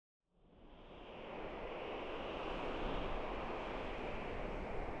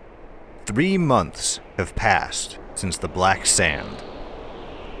3 months have passed since the Black Sand.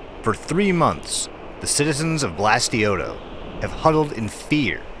 For 3 months, the citizens of Blastioto have huddled in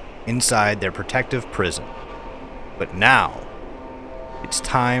fear inside their protective prison. But now, it's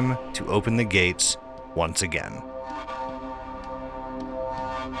time to open the gates once again.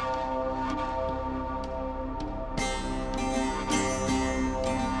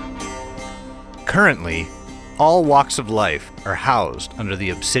 Currently, all walks of life are housed under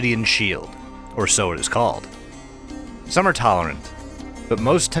the Obsidian Shield, or so it is called. Some are tolerant, but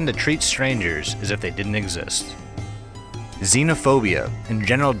most tend to treat strangers as if they didn't exist. Xenophobia and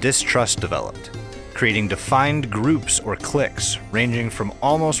general distrust developed, creating defined groups or cliques ranging from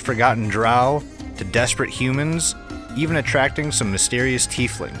almost forgotten drow to desperate humans, even attracting some mysterious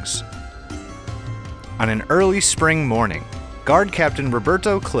tieflings. On an early spring morning, Guard Captain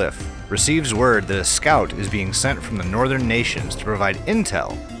Roberto Cliff receives word that a scout is being sent from the northern nations to provide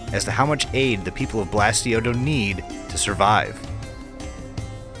intel as to how much aid the people of Blastioto need to survive.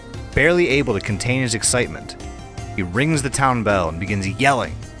 Barely able to contain his excitement, he rings the town bell and begins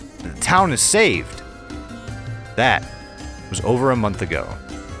yelling that the town is saved. That was over a month ago,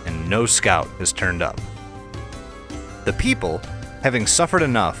 and no scout has turned up. The people, having suffered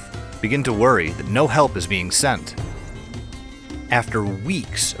enough, begin to worry that no help is being sent. After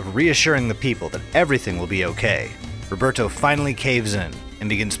weeks of reassuring the people that everything will be okay, Roberto finally caves in and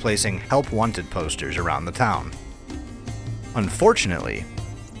begins placing help wanted posters around the town. Unfortunately,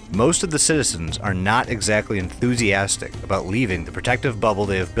 most of the citizens are not exactly enthusiastic about leaving the protective bubble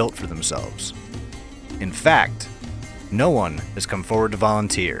they have built for themselves. In fact, no one has come forward to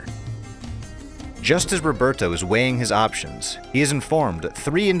volunteer. Just as Roberto is weighing his options, he is informed that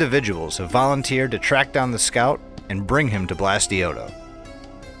 3 individuals have volunteered to track down the scout and bring him to Blastioto.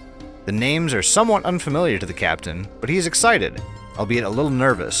 The names are somewhat unfamiliar to the captain, but he is excited, albeit a little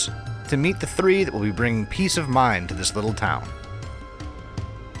nervous, to meet the 3 that will be bringing peace of mind to this little town.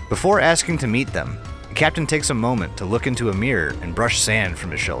 Before asking to meet them, the captain takes a moment to look into a mirror and brush sand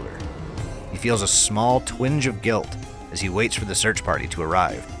from his shoulder. He feels a small twinge of guilt as he waits for the search party to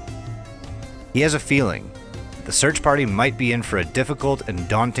arrive. He has a feeling that the search party might be in for a difficult and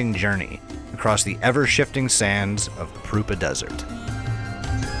daunting journey across the ever-shifting sands of the Prupa Desert.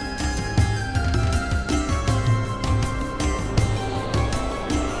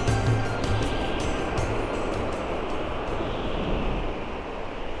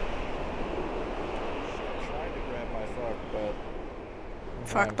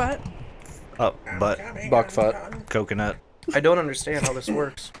 Fuck butt? Oh, butt. Buckfoot. Coconut. I don't understand how this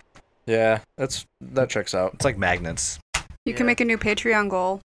works. Yeah, that checks out. It's like magnets. You can make a new Patreon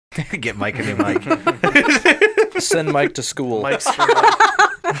goal. Get Mike a new mic. Send Mike to school. Mike's for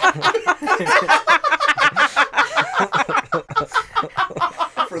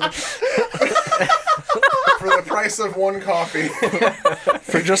the price of one coffee.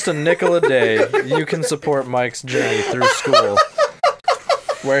 For just a nickel a day, you can support Mike's journey through school,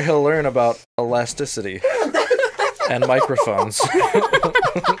 where he'll learn about elasticity and microphones.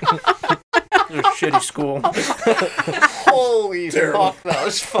 Your shitty school. Holy fuck, that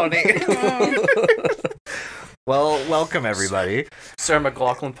was funny. Well, welcome everybody. Sarah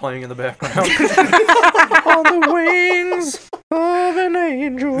McLachlan playing in the background. On the wings of an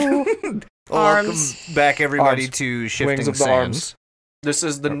angel. Welcome Arms. back everybody Arms. to Shifting Wings of the Sands. arms. This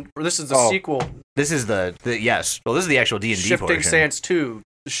is the Oh. sequel. This is the yes. Well, this is the actual D&D Shifting portion. Sands 2.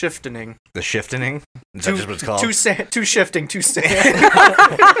 Shifting. The shifting. Is that just what it's called? Two shifting, two sand.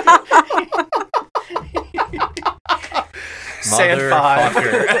 Sand 5.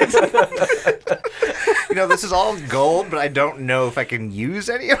 You know, this is all gold, but I don't know if I can use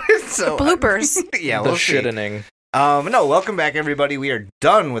any of it. So Bloopers. yeah, The we'll see. shittening. No, welcome back everybody. We are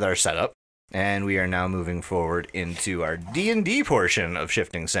done with our setup, and we are now moving forward into our D&D portion of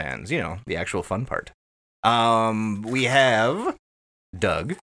Shifting Sands. You know, the actual fun part. We have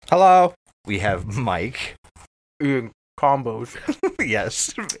Doug. Hello. We have Mike. Combos.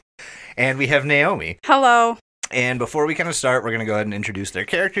 Yes. And we have Naomi. Hello. And before we kind of start, we're going to go ahead and introduce their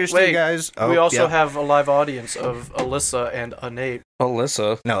characters to Wait, you guys. we also yeah. have a live audience of Alyssa and a Nate.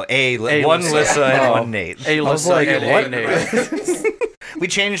 Alyssa. No, one Alyssa. Lissa and Oh. one Nate. Alyssa like, and what? a Nate. We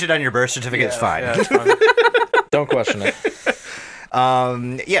changed it on your birth certificate. It's fine. Yeah, it's fine. Don't question it.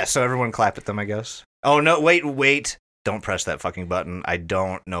 Yeah, so everyone clap at them, I guess. Oh, no, wait. Don't press that fucking button. I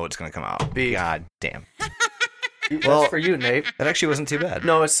don't know what's going to come out. B. God damn. That's Well- for you, Nate. That actually wasn't too bad.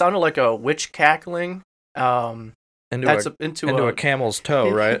 No, it sounded like a witch cackling. Into That's into a a camel's toe,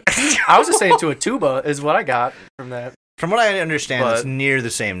 right? I was just saying to a tuba is what I got from that. From what I understand, it's But- near the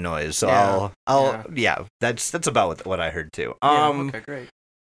same noise. So Yeah, I'll yeah, that's about what I heard too. Yeah, okay, great.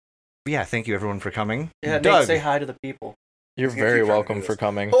 Yeah, thank you everyone for coming. Yeah, Doug, Nate, say hi to the people. You're He's gonna very keep trying to welcome do for this.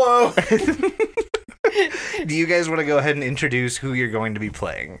 coming. Hello. do you guys want to go ahead and introduce who you're going to be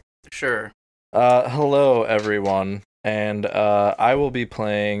playing? Sure. Hello, everyone. And I will be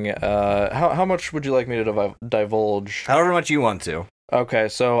playing. How much would you like me to divulge? However much you want to. Okay,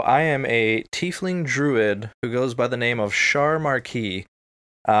 so I am a tiefling druid who goes by the name of Shar Marquis.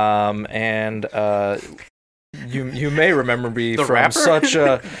 And you may remember me The from rapper? such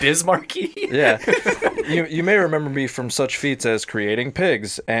Bismarcky? yeah. You may remember me from such feats as creating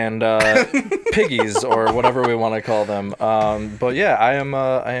pigs and piggies or whatever we want to call them. But yeah, I'm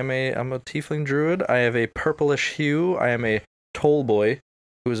a tiefling druid. I have a purplish hue. I am a toll boy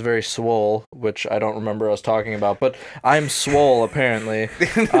who is very swole, which I don't remember us talking about, but I'm swole apparently.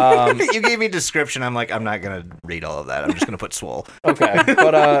 You gave me a description. I'm like, I'm not gonna read all of that. I'm just gonna put swole. Okay,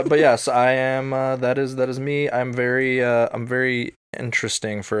 but yes, I am. That is me. I'm very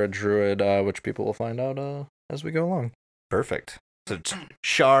interesting for a druid, which people will find out as we go along. Perfect. So it's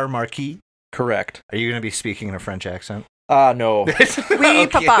Shar Marquis. Correct. Are you gonna be speaking in a French accent? No, Oui,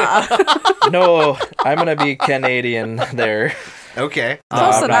 papa. no, I'm gonna be Canadian there. Okay. No,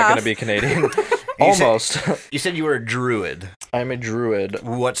 Close I'm not enough. gonna be Canadian. You said- Almost. You said you were a druid. I'm a druid.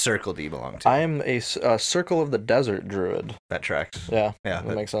 What circle do you belong to? I am a Circle of the Desert druid. That tracks. Yeah, Yeah,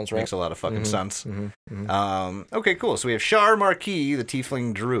 that makes sense, right? Makes a lot of fucking Mhm, sense. mhm. Okay, cool. So we have Shar Marquis, the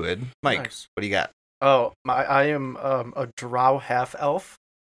tiefling druid. Mike, Nice. what do you got? Oh, I am a drow half elf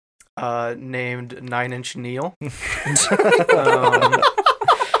named 9 Inch Neil.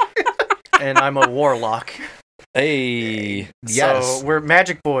 And I'm a warlock. Hey. Yes. So we're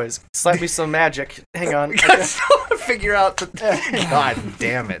magic boys. Slap me some magic. Hang on. Figure out the. God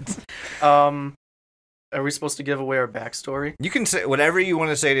damn it. Are we supposed to give away our backstory? You can say whatever you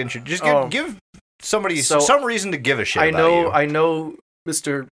want to say to introduce. Just Oh. give somebody So, some reason to give a shit I about know, you. I know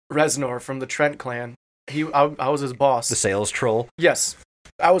Mr. Reznor from the Trent clan. I was his boss. The sales troll. Yes,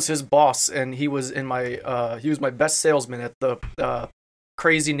 I was his boss, and he was in my he was my best salesman at the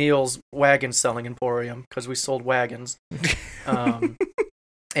Crazy Neil's wagon selling emporium because we sold wagons.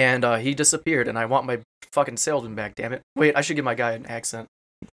 And he disappeared, and I want my fucking salesman back. Damn it! Wait, I should give my guy an accent.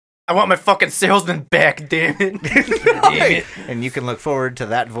 I want my fucking salesman back. Damn it! Damn it. And you can look forward to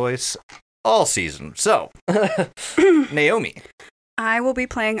that voice all season. So, Naomi. I will be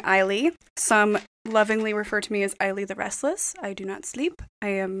playing Eiley. Some lovingly refer to me as Eiley the Restless. I do not sleep. I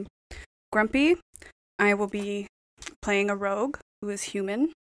am grumpy. I will be playing a rogue who is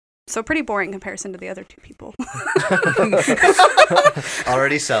human. So pretty boring in comparison to the other two people.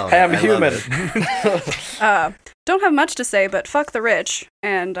 Already selling. I'm I love human. it. Don't have much to say, but fuck the rich.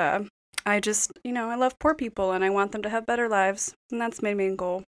 And I just, I love poor people and I want them to have better lives. And that's my main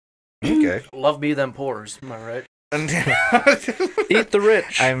goal. Okay. Love me them pores. Am I right? Eat the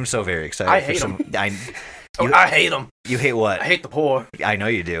rich. I'm so very excited. I for hate some. I hate them. You hate what? I hate the poor. I know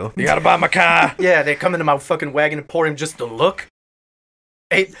you do. You gotta buy my car. Yeah, they come into my fucking wagon emporium just to look.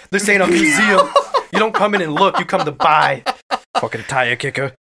 Hey, this ain't a museum. You don't come in and look. You come to buy. Fucking tire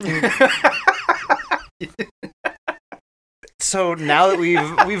kicker. So now that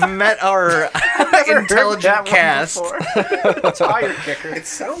we've met our intelligent cast, Tire kicker. It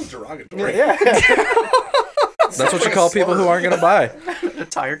sounds derogatory. Yeah. That's what you call people who aren't gonna buy. A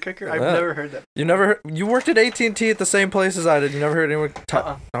tire kicker? I've Yeah. never heard that. You worked at AT&T at the same place as I did. You never heard anyone.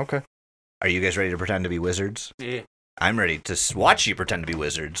 Okay. are you guys ready to pretend to be wizards? Yeah. I'm ready to watch you pretend to be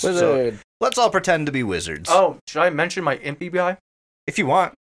wizards. So Wizard. let's all pretend to be wizards. Oh, should I mention my impy guy? If you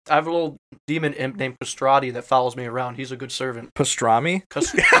want. I have a little demon imp named Castrati that follows me around. He's a good servant. Pastrami.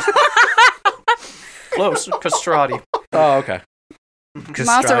 Close. Castrati. Oh, okay.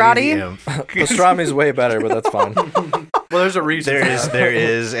 Maserati? Pastrami's way better, but that's fine. Well, there's a reason. for that. There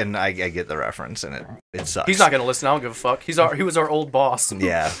is, and I get the reference, and it sucks. He's not gonna listen. I don't give a fuck. He was our old boss.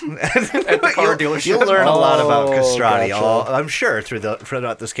 Yeah. At the car dealership. You'll learn a lot about Oh, Castrati, gotcha. I'm sure,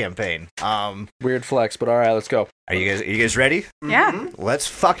 throughout this campaign. Weird flex, but all right, let's go. Are you guys ready? Yeah. Let's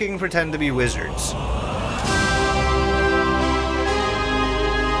fucking pretend to be wizards.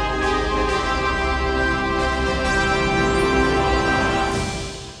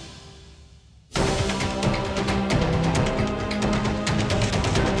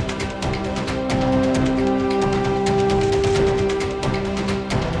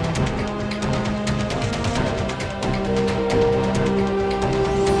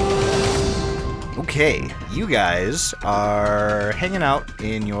 Okay, you guys are hanging out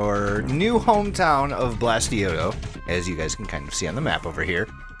in your new hometown of Blastioto, as you guys can kind of see on the map over here.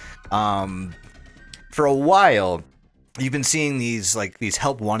 For a while, you've been seeing these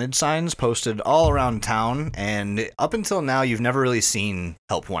help wanted signs posted all around town, and up until now you've never really seen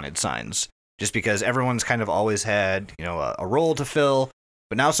help wanted signs, just because everyone's kind of always had, a role to fill,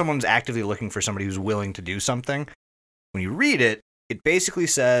 but now someone's actively looking for somebody who's willing to do something. When you read it, it basically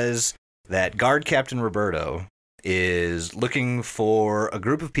says that Guard Captain Roberto is looking for a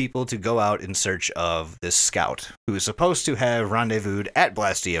group of people to go out in search of this scout who is supposed to have rendezvoused at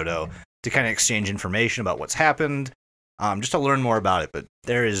Blastioto to kind of exchange information about what's happened, just to learn more about it. But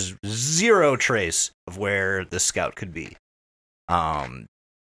there is zero trace of where the scout could be.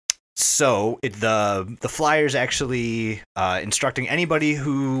 So the flyer's actually instructing anybody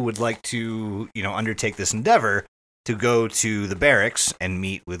who would like to, undertake this endeavor to go to the barracks and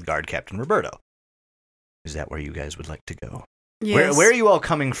meet with Guard Captain Roberto. Is that where you guys would like to go? Yes. Where are you all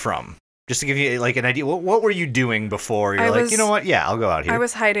coming from? Just to give you an idea, what were you doing before you're you know what? Yeah, I'll go out here. I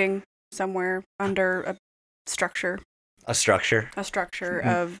was hiding somewhere under a structure. A structure? A structure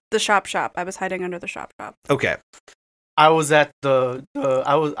of the shop. I was hiding under the shop. Okay. I was at I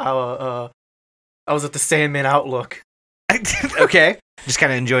was at the Sandman Outlook. Okay. Just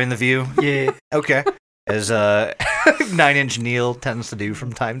kind of enjoying the view. Yeah. Okay. As 9-inch Neil tends to do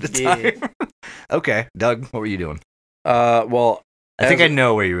from time to time. Yeah. Okay. Doug, what were you doing? Well, I think I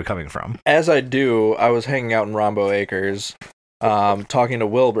know where you were coming from. As I do, I was hanging out in Rombo Acres, talking to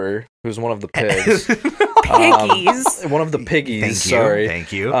Wilbur, who's one of the pigs. Piggies. One of the piggies. Sorry.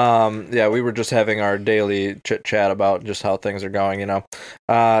 Thank you. Yeah, we were just having our daily chit chat about just how things are going,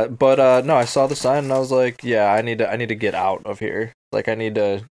 But no, I saw the sign and I was like, yeah, I need to get out of here. Like, I need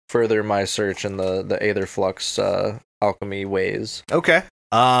to further my search in the Aetherflux alchemy ways. Okay.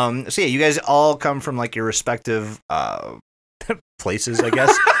 So yeah, you guys all come from your respective places, I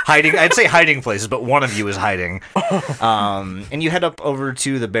guess. I'd say hiding places, but one of you is hiding. And you head up over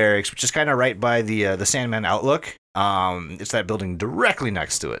to the barracks, which is kind of right by the Sandman Outlook. It's that building directly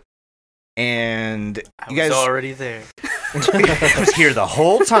next to it. And you guys was already there. I was here the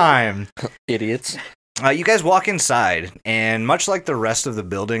whole time. Idiots. You guys walk inside, and much like the rest of the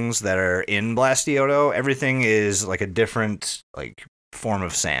buildings that are in Blastioto, everything is a different form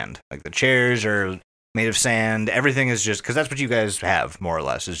of sand. The chairs are made of sand. Everything is just because that's what you guys have, more or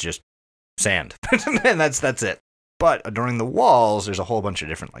less, is just sand, and that's it. But during the walls, there's a whole bunch of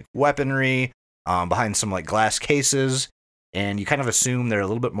different weaponry behind some glass cases, and you kind of assume they're a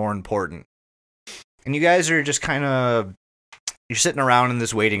little bit more important. And you guys are just you're sitting around in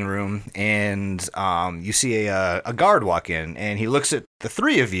this waiting room, and you see a guard walk in, and he looks at the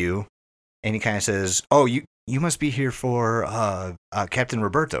three of you, and he kind of says, "Oh, you must be here for Captain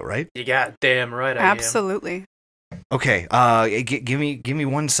Roberto, right?" You got damn right I Absolutely. Okay. Give me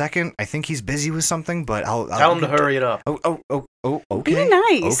 1 second. I think he's busy with something, but I'll Tell him to hurry it up. Oh. Okay. Be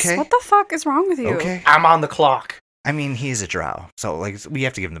nice. Okay. What the fuck is wrong with you? Okay. I'm on the clock. I mean, he is a drow, so we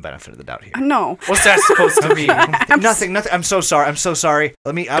have to give him the benefit of the doubt here. No. What's that supposed to mean? Nothing. I'm so sorry.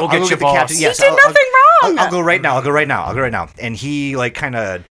 Let me. I'll get go your the boss. captain. Yes, You did nothing wrong. I'll go right now. And he kind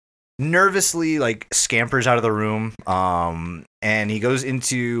of nervously scampers out of the room. And he goes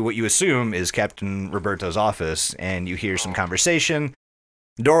into what you assume is Captain Roberto's office, and you hear some conversation.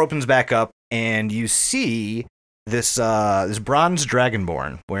 The door opens back up, and you see this bronze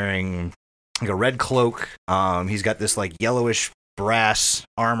dragonborn wearing a red cloak. He's got this yellowish brass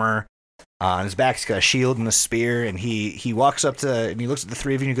armor. On his back, he's got a shield and a spear, and he walks up to and he looks at the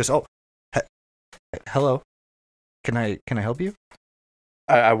three of you and he goes, "Oh, hello. Can I help you?"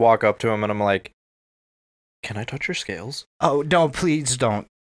 I walk up to him and I'm like, "Can I touch your scales?" "Oh, no, please don't.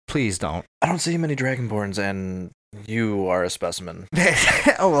 Please don't." I don't see many dragonborns, and you are a specimen.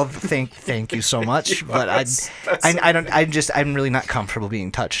 Oh, well, thank you so much, but I'm really not comfortable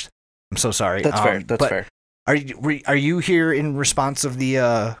being touched. I'm so sorry. That's fair. That's fair. Are you here in response of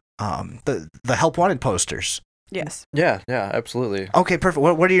the help wanted posters? Yes. Yeah, absolutely. Okay, perfect.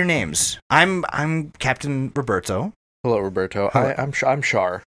 What are your names? I'm Captain Roberto. Hello, Roberto. Hello. I'm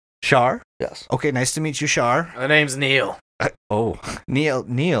Shar. Shar? Yes. Okay, nice to meet you, Shar. My name's Neil.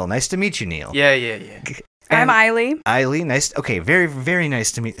 Neil. Nice to meet you, Neil. Yeah. I'm Eiley. Eiley, nice. Okay, very, very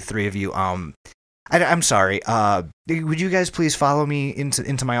nice to meet the three of you. I'm sorry. Would you guys please follow me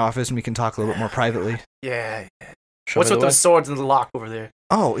into my office and we can talk a little bit more privately? Yeah. Show What's me with the those swords in the lock over there?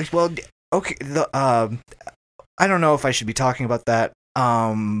 Oh, well, okay. I don't know if I should be talking about that.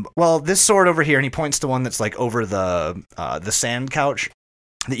 Well, this sword over here, and he points to one that's over the sand couch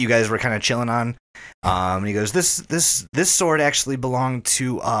that you guys were kind of chilling on. And he goes, this sword actually belonged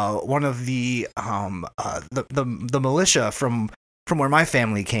to one of the militia from where my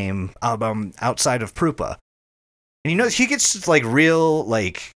family came, outside of Prupa. And he gets real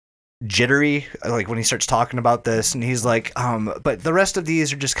jittery, like when he starts talking about this, and he's like, but the rest of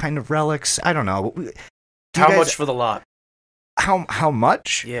these are just kind of relics. I don't know. How much for the lot? How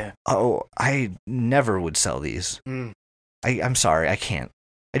much? Yeah. Oh, I never would sell these. Mm. I'm sorry, I can't.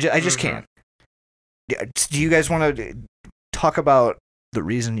 I just Mhm. can't. Do you guys want to talk about the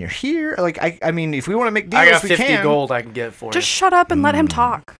reason you're here? Like, I mean, if we want to make deals, I got we 50 can. gold I can get for Just you. shut up and let him Mm.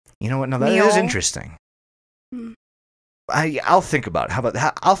 talk. You know what? No, that Neil. is interesting. Mm. I'll think about it. How about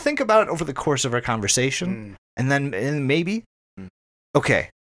that? I'll think about it over the course of our conversation, Mm. and maybe. Mm. Okay.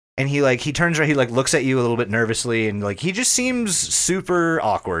 And he turns around, he looks at you a little bit nervously, and he just seems super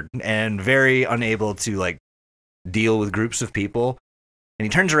awkward and very unable to deal with groups of people. And he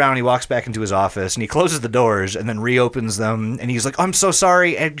turns around, he walks back into his office, and he closes the doors and then reopens them. And he's like, "I'm so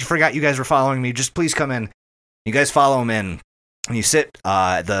sorry, I forgot you guys were following me. Just please come in." You guys follow him in, and you sit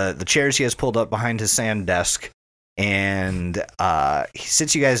the chairs he has pulled up behind his sand desk, and he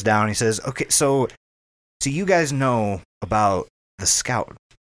sits you guys down. He says, "Okay, so you guys know about the scout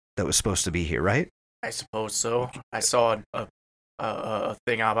that was supposed to be here, right?" I suppose so. I saw a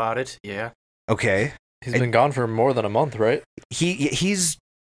thing about it. Yeah. Okay. He's been gone for more than a month, right? He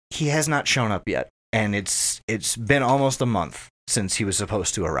has not shown up yet, and it's been almost a month since he was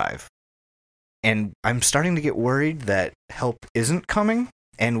supposed to arrive. And I'm starting to get worried that help isn't coming,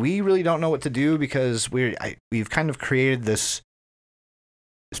 and we really don't know what to do because we've kind of created this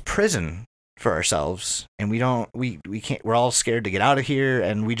prison for ourselves, and we can't. We're all scared to get out of here,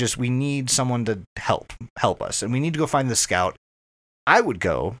 and we need someone to help us, and we need to go find the scout. I would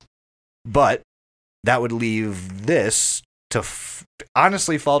go, but that would leave this to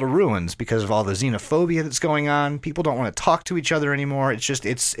honestly fall to ruins because of all the xenophobia that's going on. People don't want to talk to each other anymore. It's just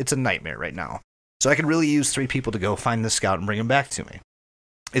it's a nightmare right now. So I could really use 3 people to go find the scout and bring him back to me.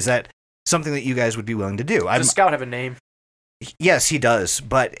 Is that something that you guys would be willing to do? Does the scout have a name? Yes, he does,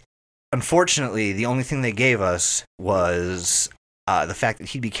 but unfortunately, the only thing they gave us was the fact that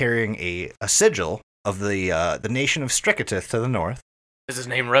he'd be carrying a sigil of the nation of Stricatith to the north. Is his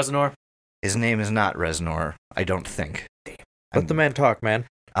name Reznor? His name is not Reznor, I don't think. Let the man talk, man.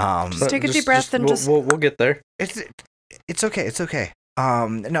 Just take a deep breath and we'll get there. It's okay. It's okay.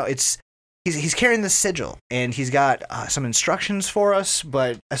 No, he's carrying the sigil, and he's got some instructions for us,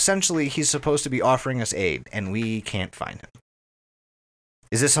 but essentially he's supposed to be offering us aid, and we can't find him.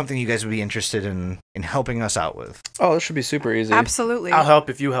 Is this something you guys would be interested in helping us out with? Oh, this should be super easy. Absolutely. I'll help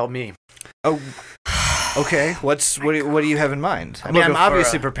if you help me. Oh, okay. What do you have in mind? I'm I'm looking for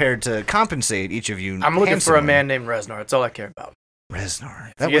obviously a- prepared to compensate each of you. I'm looking for a handsomely. man named Reznor. That's all I care about.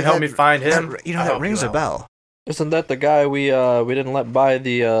 Reznor. If you can help me find him, That, I'll that help rings you a out. bell. Isn't that the guy we didn't let buy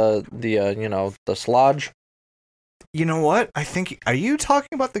the slodge? You know what? I think. Are you talking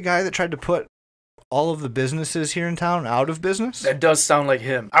about the guy that tried to put all of the businesses here in town out of business? That does sound like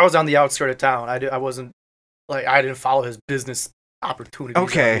him. I was on the outskirts of town. I didn't follow his business opportunities.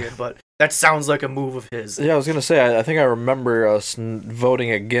 Okay. earlier, but that sounds like a move of his. Yeah, I was gonna say. I think I remember us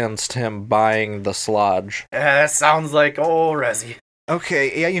voting against him buying the slodge. Yeah, that sounds like Rezi.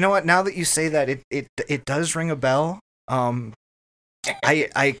 Okay, yeah, you know what? Now that you say that, it does ring a bell.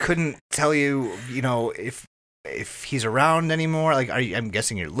 I couldn't tell you, if he's around anymore. Like, I'm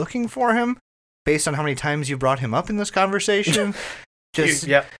guessing you're looking for him, based on how many times you brought him up in this conversation. Just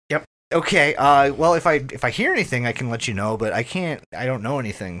Yep. okay. Well, if I hear anything, I can let you know. But I can't. I don't know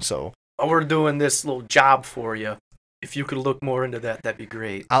anything, so Well, we're doing this little job for you. If you could look more into that, that'd be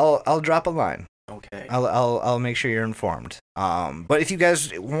great. I'll drop a line. Okay. I'll make sure you're informed. But if you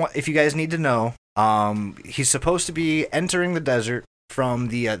guys need to know, he's supposed to be entering the desert from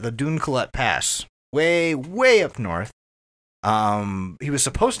the Dune Colette Pass, way up north. He was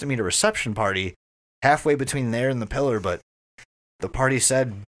supposed to meet a reception party halfway between there and the pillar, but the party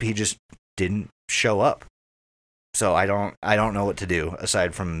said he just didn't show up. So I don't know what to do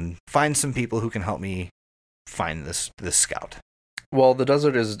aside from find some people who can help me find this scout. Well, the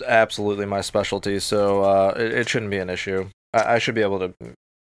desert is absolutely my specialty, so it shouldn't be an issue. I should be able to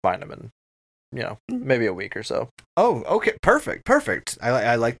find him in, maybe a week or so. Oh, okay, perfect.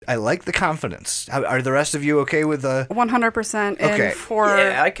 I like the confidence. Are the rest of you okay with the? 100%. Okay. And for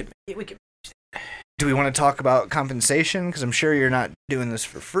Yeah, we could. Do we want to talk about compensation? Because I'm sure you're not doing this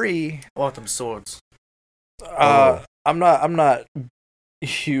for free. I want them swords. I'm not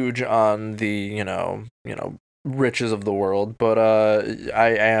huge on the riches of the world, but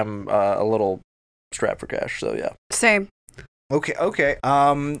I am a little strapped for cash. So yeah. same. Okay.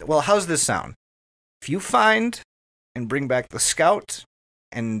 Well, how's this sound? If you find and bring back the scout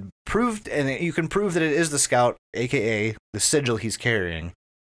and you can prove that it is the scout, aka the sigil he's carrying,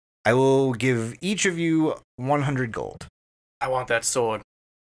 I will give each of you 100 gold. I want that sword.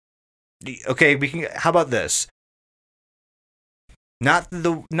 Okay, how about this? Not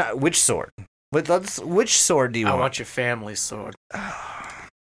which sword? Which sword do you I want? want your family sword.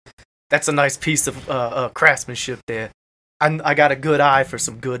 That's a nice piece of craftsmanship there. I got a good eye for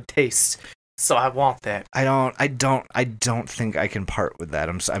some good taste, so I want that. I don't think I can part with that.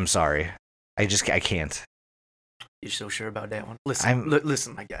 I'm sorry. I can't. You're so sure about that one? Listen,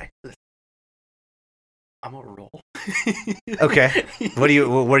 listen, my guy. Listen. I'm gonna roll. Okay. What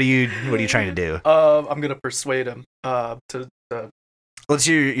are you trying to do? I'm gonna persuade him. To. Let's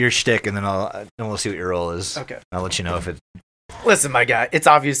hear your shtick, and then we'll see what your roll is. Okay. I'll let you know if it. Listen, my guy. It's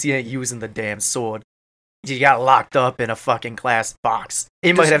obvious you ain't using the damn sword. You got locked up in a fucking glass box.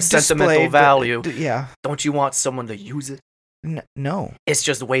 It might have sentimental value. Yeah. Don't you want someone to use it? No. It's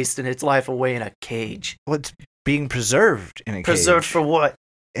just wasting its life away in a cage. Well, it's being preserved in a cage. Preserved for what?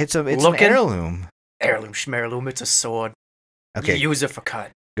 It's an heirloom. Heirloom schmeirloom. It's a sword. Okay. You use it for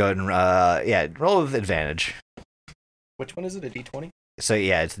cut. Go ahead and roll with advantage. Which one is it? A D20? So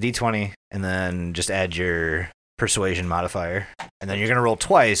yeah, it's D20, and then just add your persuasion modifier, and then you're gonna roll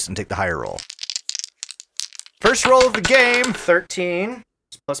twice and take the higher roll. First roll of the game. 13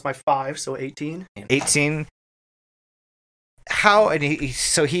 plus my 5, so 18. 18. How? And he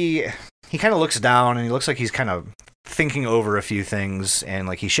kind of looks down, and he looks like he's kind of thinking over a few things, and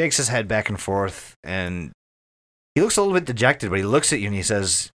like he shakes his head back and forth, and he looks a little bit dejected, but he looks at you and he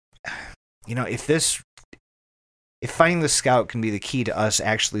says, if finding the scout can be the key to us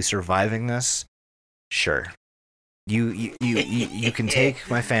actually surviving this, sure. You can take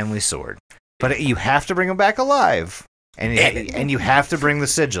my family's sword, but you have to bring him back alive, and you have to bring the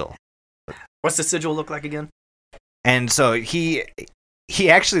sigil. What's the sigil look like again? And so he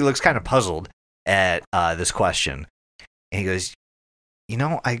actually looks kind of puzzled at this question, and he goes,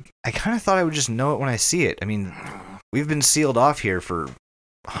 I kind of thought I would just know it when I see it. I mean, we've been sealed off here for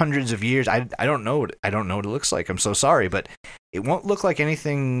hundreds of years. I don't know what it looks like. I'm so sorry, but it won't look like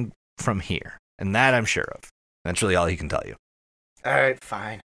anything from here, and that I'm sure of. That's really all he can tell you. All right,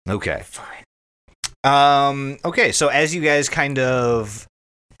 fine. Okay. Fine. Okay, so as you guys kind of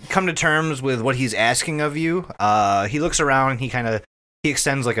come to terms with what he's asking of you, he looks around and he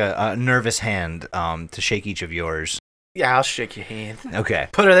extends like a nervous hand to shake each of yours. Yeah, I'll shake your hand. Okay.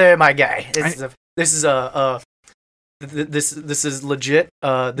 Put her there, my guy. This is legit.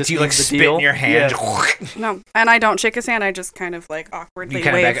 This Do you means like the spit deal. in your hand? Yeah. No, and I don't shake his hand. I just kind of like awkwardly You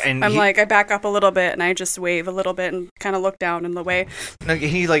kinda wave. back- and I back up a little bit and I just wave a little bit and kind of look down in the way. No,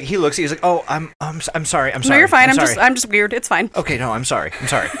 he looks. He's like, "Oh, I'm sorry. I'm sorry. No, you're fine. I'm sorry. I'm just weird. It's fine. Okay, no, I'm sorry.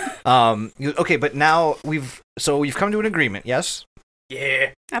 Okay, but now we've come to an agreement. Yes.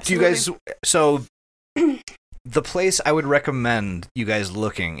 Yeah. Absolutely. Do you guys? So the place I would recommend you guys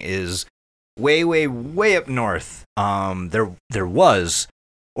looking is way, way, way up north. There was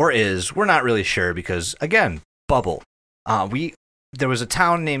or is, we're not really sure because again, bubble. There was a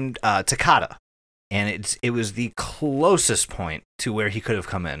town named Takata, and it was the closest point to where he could have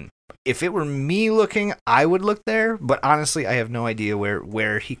come in. If it were me looking, I would look there, but honestly, I have no idea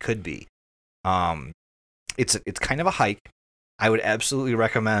where he could be. It's kind of a hike. I would absolutely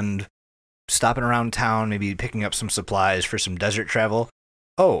recommend stopping around town, maybe picking up some supplies for some desert travel.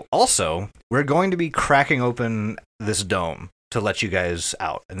 Oh, also, we're going to be cracking open this dome to let you guys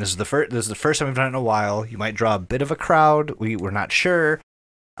out, and this is the first time we've done it in a while. You might draw a bit of a crowd. We're not sure,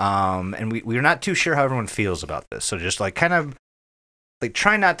 and we're not too sure how everyone feels about this. So just like kind of like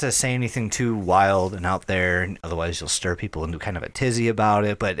try not to say anything too wild and out there, otherwise you'll stir people into kind of a tizzy about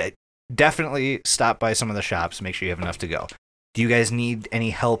it. But definitely stop by some of the shops. Make sure you have enough to go. Do you guys need any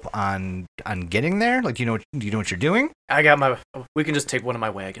help on getting there? Like, do you know what you're doing? I got we can just take one of my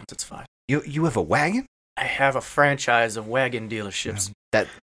wagons. It's fine. You have a wagon? I have a franchise of wagon dealerships. Okay.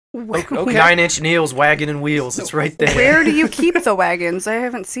 9-inch Neil's Wagon and Wheels. It's right there. Where do you keep the wagons? I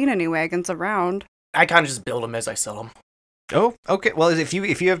haven't seen any wagons around. I kind of just build them as I sell them. Oh, okay. Well, if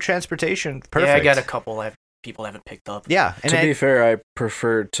you have transportation, perfect. Yeah, I got a couple that people haven't picked up. Yeah, and To be fair, I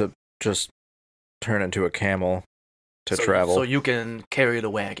prefer to just turn into a camel to travel. So you can carry the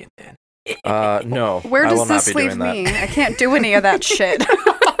wagon then. No. Where I will does not this be doing leave that. me? I can't do any of that shit.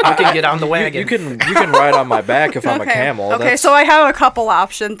 You can get on the wagon. You can ride on my back if I'm a camel. Okay, That's so I have a couple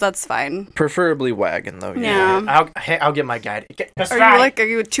options. That's fine. preferably wagon though. Yeah. I'll get my guide. Are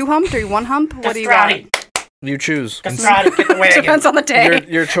you two humped? Are you one hump? What do you got? You choose. Castrati, get the wagon. Depends on the day.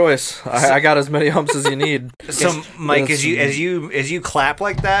 Your choice. I got as many humps as you need. so Mike, as you clap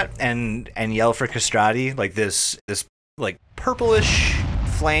like that and yell for Castrati, like this like purplish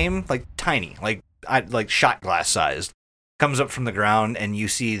flame, like tiny, like shot glass sized, comes up from the ground, and you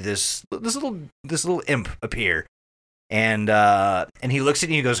see this little imp appear, and he looks at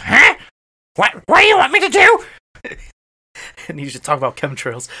you and he goes, "Huh? What do you want me to do? And you should talk about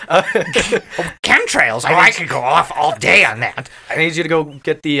chemtrails. Chemtrails? Oh, I could go off all day on that. I need you to go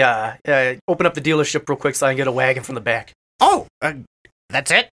get the open up the dealership real quick so I can get a wagon from the back. Oh,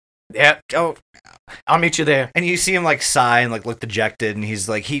 that's it? Yeah, Oh, I'll meet you there. and you see him like sigh and like look dejected, and he's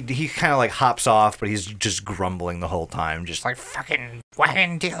like he kind of like hops off, but he's just grumbling the whole time, just like fucking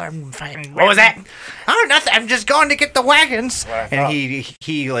wagon dealer. Fucking What was that? Oh, nothing. I'm just going to get the wagons. What I And thought.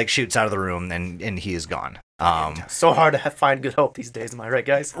 he like shoots out of the room, and he is gone. So hard to find good hope these days. Am I right,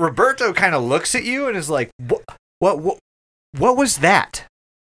 guys? Roberto kind of looks at you and is like, what was that?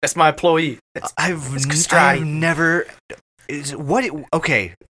 That's my employee. It's I've Castrati. never.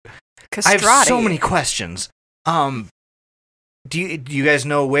 Okay. I have Castrati. so many questions. Do you guys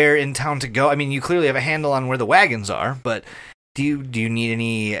know where in town to go? I mean, you clearly have a handle on where the wagons are, but do you need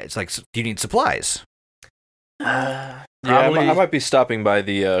any? It's like, do you need supplies? Yeah, Probably- I might be stopping by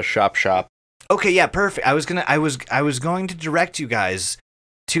the shop. Okay, yeah, perfect. I was going to direct you guys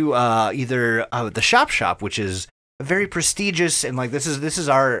to either the shop, which is very prestigious, and like this is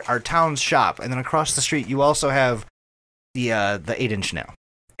our town's shop, and then across the street you also have the 8-inch nail.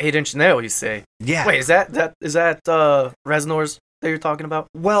 8-inch nail, you say? Yeah. Wait, is that Resnor's that you're talking about?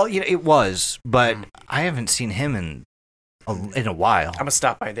 Well, it was, but I haven't seen him in a while. I'm gonna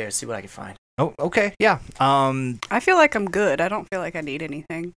stop by there and see what I can find. Oh, okay, yeah. I feel like I'm good. I don't feel like I need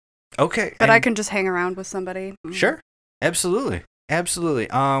anything. Okay. But I and- can just hang around with somebody. Mm. Sure. Absolutely.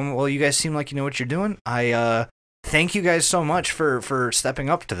 Well, you guys seem like you know what you're doing. I thank you guys so much for stepping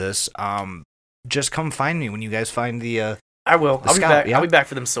up to this. Just come find me when you guys find the I will. The I'll be scout, back. yeah? I'll be back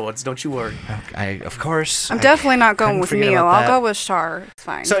for them swords. Don't you worry. of course. I'm definitely not going couldn't with forget Neil. about I'll that. go with Shar. It's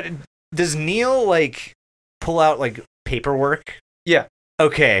fine. So does Neil like pull out like paperwork? Yeah.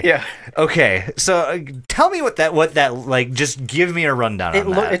 Okay. Yeah. Okay. So tell me what that like. Just give me a rundown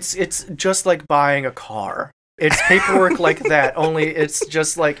on that. It's just like buying a car. It's paperwork like that. Only it's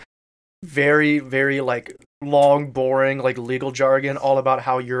just like very, very like long, boring, like legal jargon, all about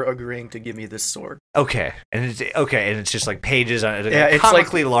how you're agreeing to give me this sword. Okay, and it's just like pages on it. Yeah, A it's like-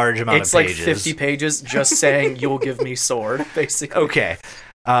 comically large amount It's of like pages. 50 pages just saying you'll give me sword, basically. Okay.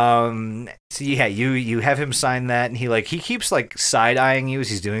 So yeah, you have him sign that, and he keeps like side eyeing you as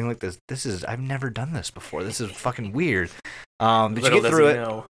he's doing like this. This is I've never done this before. This is fucking weird. Did you get through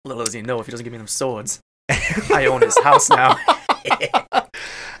it? Little does he know if he doesn't give me them swords. I own his house now.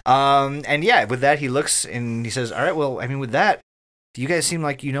 And yeah, with that he looks and he says, "All right, well, I mean, with that, you guys seem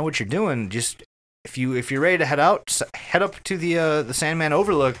like you know what you're doing. Just if you're ready to head out, head up to the Sandman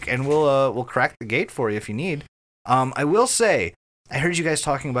Overlook, and we'll crack the gate for you if you need. I will say, I heard you guys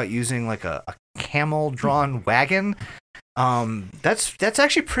talking about using like a camel-drawn wagon. That's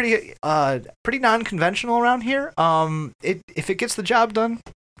actually pretty non-conventional around here. If it gets the job done,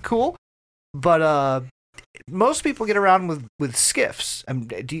 cool. But most people get around with skiffs. Are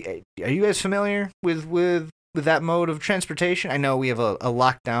you guys familiar with that mode of transportation? I know we have a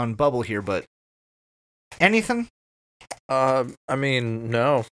lockdown bubble here, but anything? I mean,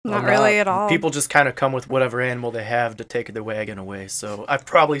 no. Not really at all. People just kind of come with whatever animal they have to take their wagon away. So I've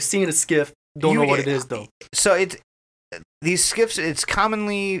probably seen a skiff. Don't know what it is though. So these skiffs. It's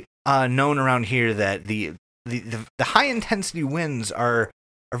commonly known around here that the high intensity winds are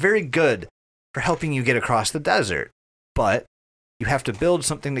very good for helping you get across the desert, but you have to build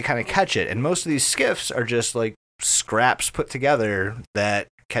something to kind of catch it. And most of these skiffs are just like scraps put together that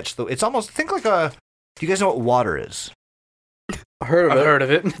catch the. It's almost think like a. Do you guys know what water is? I heard of I've it. heard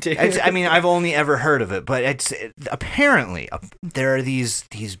of it. I mean, I've only ever heard of it, but apparently there are these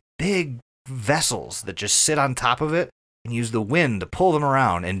big vessels that just sit on top of it and use the wind to pull them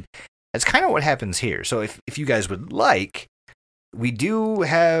around, and that's kind of what happens here. So if you guys would like, we do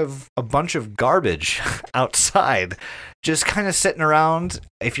have a bunch of garbage outside, just kind of sitting around.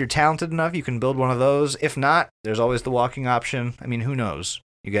 If you're talented enough, you can build one of those. If not, there's always the walking option. I mean, who knows?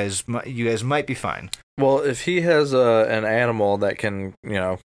 You guys might be fine. Well, if he has an animal that can,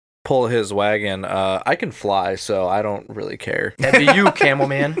 pull his wagon, I can fly, so I don't really care. That'd be you, Camel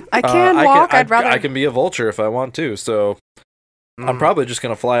Man. I can walk. I'd rather. I can be a vulture if I want to, so I'm probably just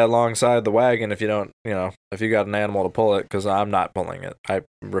gonna fly alongside the wagon if you don't, if you got an animal to pull it, because I'm not pulling it. I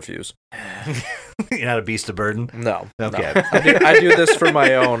refuse. You're not a beast of burden. No. Okay. No. I do this for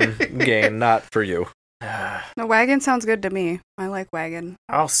my own gain, not for you. The wagon sounds good to me. I like wagon.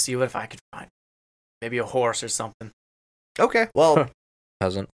 I'll see what if I could find. Maybe a horse or something. Okay. Well,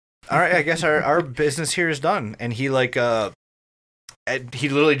 Peasant. all right. I guess our business here is done. And he like he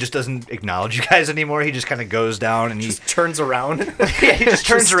literally just doesn't acknowledge you guys anymore. He just kind of goes down and Just turns around. he just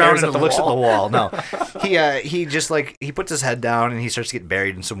turns around stares and at the looks at the wall. wall. No, he just like he puts his head down and he starts to get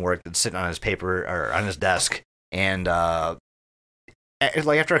buried in some work that's sitting on his paper or on his desk. And like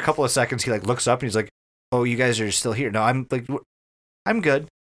after a couple of seconds, he like looks up and he's like, "Oh, you guys are still here?" No, I'm like, I'm good.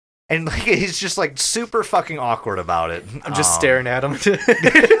 And like he's just like super fucking awkward about it. I'm just staring at him.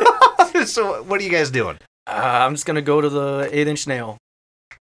 So what are you guys doing? I'm just gonna go to the 8-inch nail.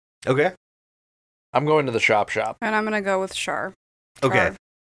 Okay. I'm going to the shop. And I'm gonna go with Char. Okay.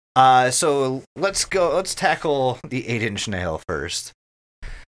 So let's go. Let's tackle the 8-inch nail first.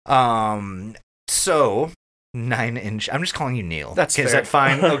 So 9-inch. I'm just calling you Neil. That's Is fair. that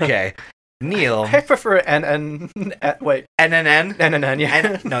fine? Okay. Neil. I prefer wait, NNN. NNN,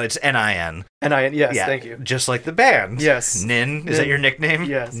 yeah. No, it's NIN. NIN, yes, Yeah, thank you. Just like the band. Yes. Nin. Is that Nin. your nickname?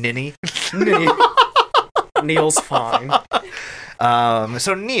 Yes. Ninny. Neil's fine.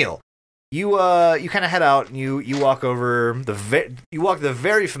 So Neil, you kind of head out and you walk over the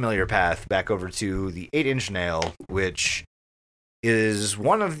very familiar path back over to the 8-inch nail, which is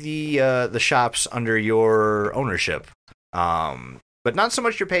one of the shops under your ownership. But not so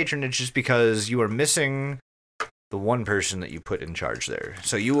much your patronage, just because you are missing the one person that you put in charge there.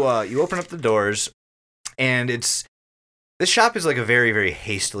 So you open up the doors, and this shop is like a very, very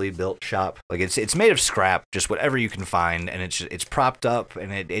hastily built shop. Like it's made of scrap, just whatever you can find, and it's propped up,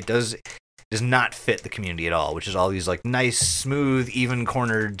 and it does not fit the community at all, which is all these like nice, smooth, even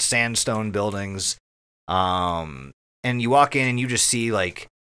cornered sandstone buildings. And you walk in and you just see like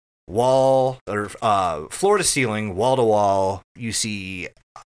floor to ceiling, wall to wall. You see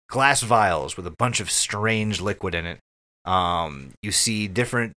glass vials with a bunch of strange liquid in it. You see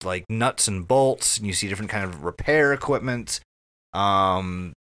different like nuts and bolts, and you see different kind of repair equipment.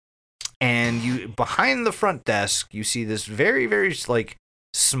 And you behind the front desk, you see this very, very like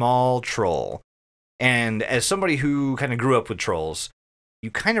small troll. And as somebody who kind of grew up with trolls,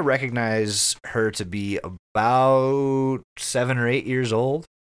 you kind of recognize her to be about 7 or 8 years old,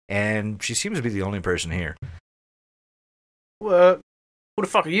 and she seems to be the only person here. What? Who the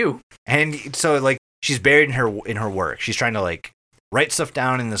fuck are you? And so like she's buried in her work. She's trying to like write stuff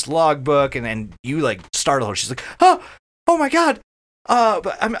down in this logbook, and then you like startle her. She's like, "Oh my god!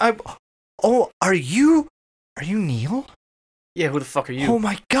 But are you Neil? Yeah, who the fuck are you? Oh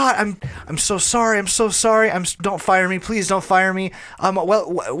my god! I'm so sorry. I'm so sorry. Don't fire me, please. Don't fire me.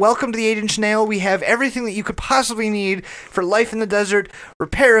 Welcome to the 8-inch nail. We have everything that you could possibly need for life in the desert,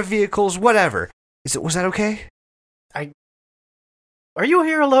 repair of vehicles, whatever. Was that okay? Are you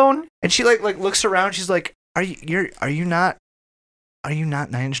here alone? And she like looks around. She's like, Are you not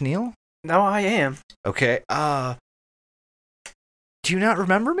 9-inch Neil? No, I am. Okay. Do you not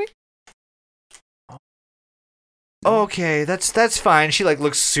remember me? Okay, that's fine. She like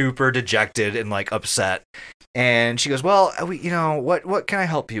looks super dejected and like upset, and she goes, "Well, what can I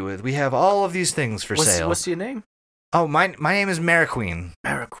help you with? We have all of these things for sale." What's your name? Oh, my name is Mariqueen.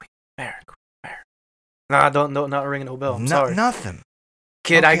 Mariqueen. Nah, not ringing no bell. I'm sorry. Nothing.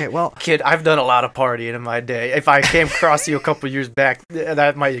 Kid, Okay, Kid, I've done a lot of partying in my day. If I came across you a couple years back,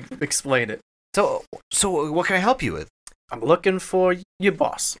 that might explain it. So what can I help you with? I'm looking for your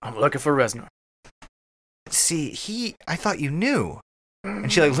boss. I'm looking for Reznor. See, I thought you knew.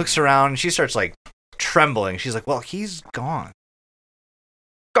 And she like looks around and she starts like trembling. She's like, "Well, he's gone.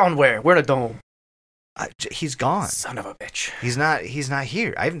 Gone where? We're in a dome. He's gone. Son of a bitch. He's not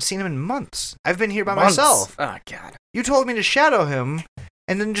here. I haven't seen him in months. I've been here by Months. myself. Oh, God. You told me to shadow him,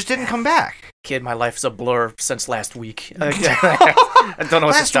 and then just didn't come back. Kid, my life's a blur since last week. I don't know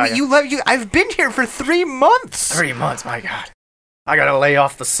what to tell Last you. week, I've been here for 3 months. 3 months, my God. I gotta lay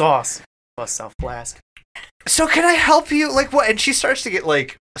off the sauce. Bust self flask. So can I help you? Like what? And she starts to get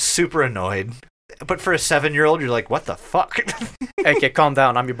like super annoyed. But for a 7-year-old, you're like, what the fuck? Hey, kid, calm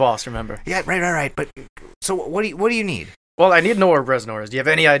down. I'm your boss, remember? Yeah, right. But so what do you need? Well, I need to know where Reznor is. Do you have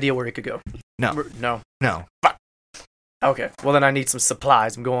any idea where he could go? No. No. Okay. Well, then I need some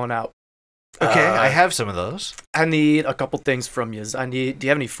supplies. I'm going out. Okay, I have some of those. I need a couple things from you. Do you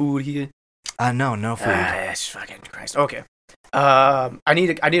have any food here? No food. Fucking Christ. Okay. I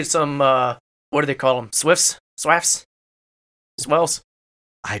need some. What do they call them? Swifts? Swaffs? Swells?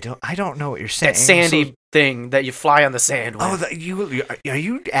 I don't know what you're saying. That sandy thing that you fly on the sand with. Oh, are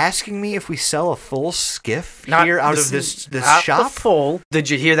you asking me if we sell a full skiff Not here out the- of this not shop? the full.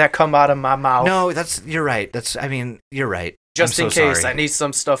 Did you hear that come out of my mouth? No, you're right. You're right. Just I'm in so case, sorry. I need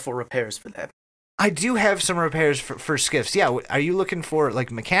some stuff for repairs for that. I do have some repairs for skiffs. Yeah, are you looking for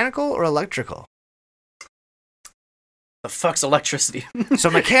like mechanical or electrical? The fuck's electricity?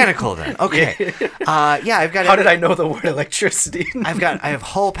 So mechanical then. Okay. Yeah, I've got. How did I know the word electricity? I have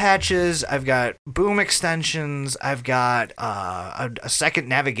hull patches. I've got boom extensions. I've got a second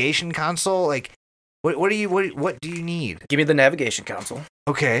navigation console. Like, what do you need? Give me the navigation console.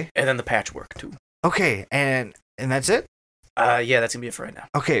 Okay. And then the patchwork too. Okay, and that's it. Yeah, that's gonna be it for right now.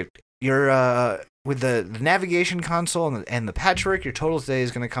 Okay, you're with the navigation console and the patchwork. Your total today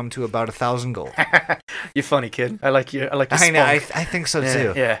is gonna come to about 1,000 gold. You're funny, kid. I like you. I like your I know. spunk. I think so Yeah,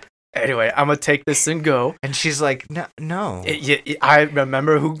 too. yeah. Anyway, I'm gonna take this and go. And she's like, no. I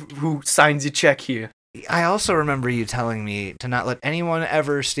remember who signs your check here. I also remember you telling me to not let anyone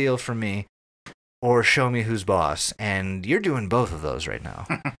ever steal from me or show me who's boss, and you're doing both of those right now.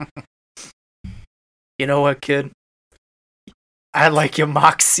 You know what, kid? I like your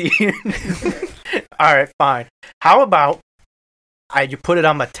moxie. All right, fine. How about you put it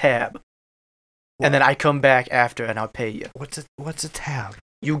on my tab, and then I come back after and I'll pay you. What's a tab?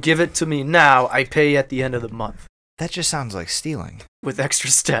 You give it to me now. I pay you at the end of the month That just sounds like stealing. with extra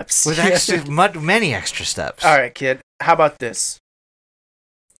steps. With many extra steps. All right, kid. How about this?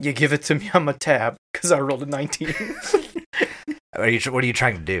 You give it to me on my tab because I rolled a 19. What are you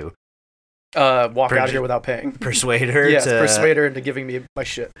trying to do? Walk out of here without paying. Persuade her Yes, to persuade her into giving me my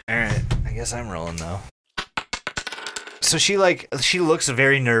shit. All right, I guess I'm rolling though. So she looks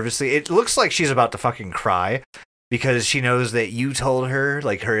very nervously. It looks like she's about to fucking cry because she knows that you told her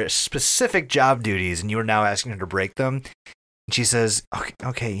like her specific job duties and you are now asking her to break them. And she says,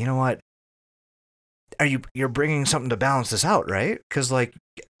 "Okay, you know what? You're bringing something to balance this out, right? Because like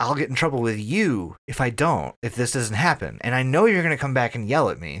I'll get in trouble with you if this doesn't happen, and I know you're gonna come back and yell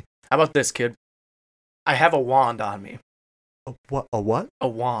at me." How about this, kid? I have a wand on me. A what? A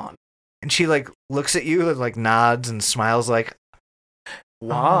wand. And she like looks at you and like nods and smiles like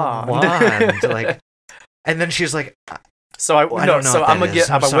Wand. "Oh, wand." Like, and then she's like, So I don't know what I'm that gonna is.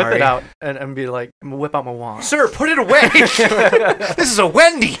 I'm I'm gonna whip sorry. it out and be like, I'm gonna whip out my wand. "Sir, put it away. This is a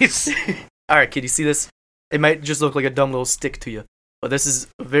Wendy's." All right, kid, you see this? It might just look like a dumb little stick to you, but this is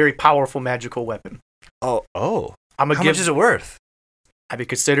a very powerful magical weapon. Oh. I'm gonna How give. much is it worth? I'd be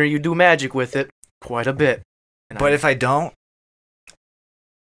considering you do magic with it quite a bit. And But if I don't,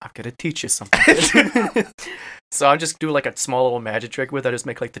 I'm gonna teach you something. So I'll just do like a small little magic trick with it. I just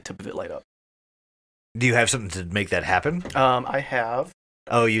make like the tip of it light up. do you have something to make that happen? I have.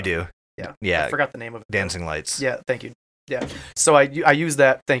 Oh, you do. Yeah. Yeah. I forgot the name of it. Dancing lights. Yeah, thank you. Yeah. So I use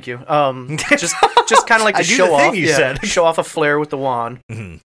that. Thank you. Just kind of like to I do show the thing off. you Yeah, said. show off a flare with the wand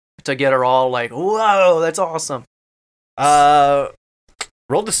Mhm. to get her all like, whoa, that's awesome.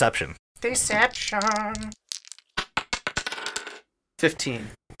 Roll deception. Deception. 15.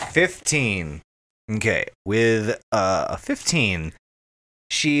 15. Okay. With a 15,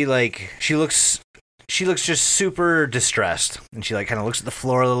 she looks just super distressed, and she like kind of looks at the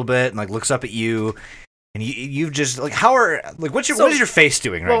floor a little bit and like looks up at you, and you've just like what is your face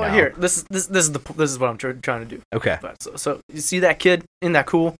doing right Well, now? here, this is what I'm trying to do. Okay. But so you see that kid? Isn't that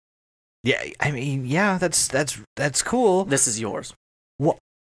cool? Yeah, I mean, yeah, that's cool. This is yours. What?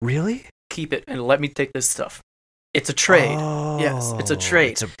 Really? Keep it and let me take this stuff. It's a trade. Yes, it's a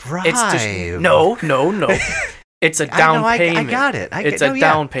trade. It's a bribe. It's just no. It's a down payment. I got it. It's a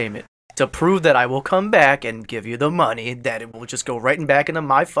down payment to prove that I will come back and give you the money. That it will just go right and back into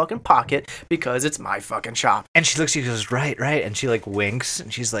my fucking pocket because it's my fucking shop. And she looks at you and goes, right, and she like winks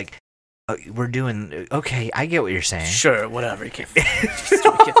and she's like, we're doing okay. I get what you're saying. Sure, whatever. You can't.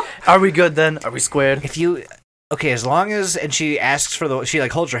 Are we good then? Are we squared? If you okay, as long as and she asks for she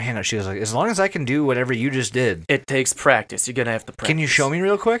like holds her hand up. She goes like, as long as I can do whatever you just did. It takes practice. You're gonna have to practice. Can you show me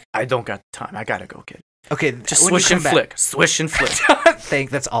real quick? I don't got the time. I gotta go, kid. Okay, Just when you swish and come back- flick. Swish and flick.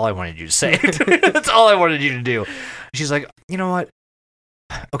 That's all I wanted you to say. That's all I wanted you to do. She's like, you know what?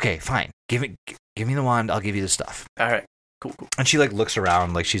 Okay, fine. Give me the wand. I'll give you the stuff. All right. Cool. And she like looks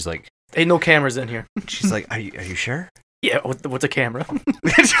around like she's like Ain't no cameras in here. she's like, are you sure? Yeah. What's a camera?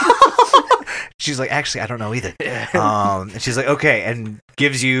 She's like, actually, I don't know either. Yeah. And she's like, okay, and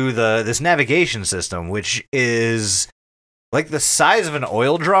gives you this navigation system, which is like the size of an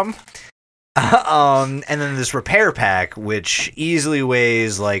oil drum. And then this repair pack, which easily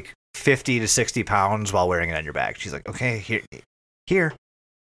weighs like 50 to 60 pounds while wearing it on your back. She's like, okay, here.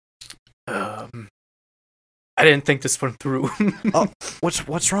 I didn't think this one through. Oh,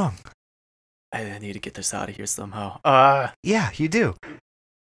 what's wrong? I need to get this out of here somehow. Yeah, you do.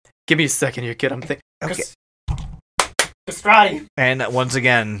 Give me a second here, kid. I'm thinking. Okay. Castrati. And once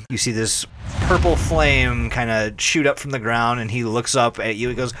again, you see this purple flame kind of shoot up from the ground, and he looks up at you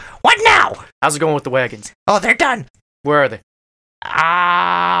and goes, "What now?" How's it going with the wagons? "Oh, they're done." Where are they?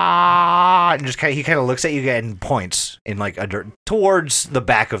 and just he kind of looks at you and points in like towards the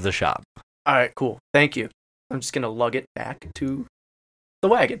back of the shop. All right, cool. Thank you. I'm just gonna lug it back to the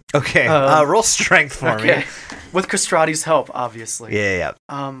wagon. Okay, roll strength for me. With Castrati's help, obviously. Yeah.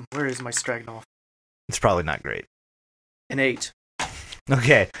 Where is my Stragnoff? It's probably not great. An 8.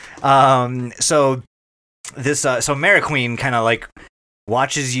 Okay. So this so Mariqueen kind of like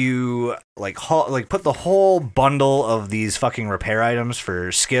watches you like put the whole bundle of these fucking repair items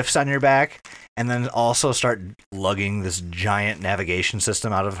for skiffs on your back, and then also start lugging this giant navigation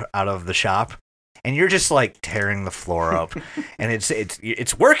system out of the shop. And you're just like tearing the floor up, and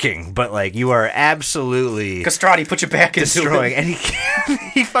it's working, but like you are absolutely Castrati, put your back into destroying. it. And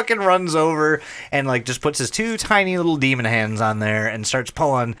he fucking runs over and like just puts his 2 tiny little demon hands on there and starts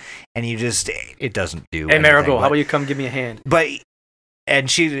pulling, and it doesn't do. Hey, anything, Marigold, how about you come give me a hand? And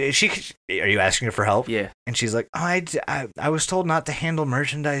she are you asking her for help? Yeah. And she's like, oh, I was told not to handle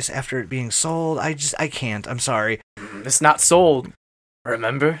merchandise after it being sold. I can't. I'm sorry. It's not sold.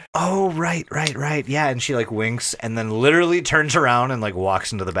 Remember? Oh, right. Yeah, and she like winks and then literally turns around and like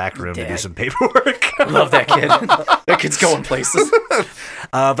walks into the back room to do some paperwork. I love that kid. That kid's going places.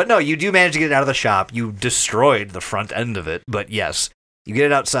 But no, you do manage to get it out of the shop. You destroyed the front end of it, but yes, you get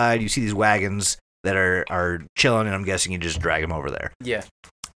it outside. You see these wagons that are chilling, and I'm guessing you just drag them over there. Yeah.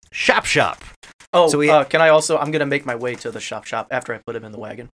 Shop. Oh, so can I also? I'm gonna make my way to the shop after I put him in the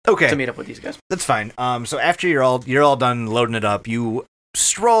wagon. Okay. To meet up with these guys. That's fine. So after you're all done loading it up, you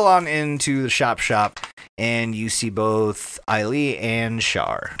stroll on into the shop, and you see both Ailey and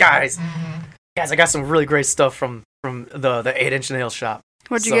Shar. Guys, I got some really great stuff from the 8-inch nail shop.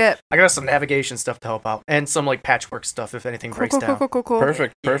 What'd you get? I got some navigation stuff to help out, and some like patchwork stuff if anything breaks down. Cool.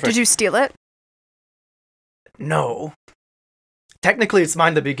 Perfect. Did you steal it? No. Technically, it's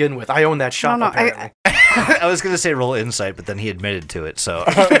mine to begin with. I own that shop. No, apparently. I was gonna say roll insight, but then he admitted to it, so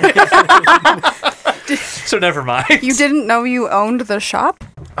so never mind. You didn't know you owned the shop?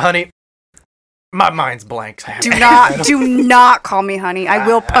 Honey, my mind's blank. Do not call me honey. I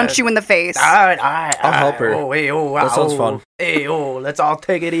will punch you in the face. All right. I'll help her. Oh, hey, oh, That sounds fun. Hey, let's all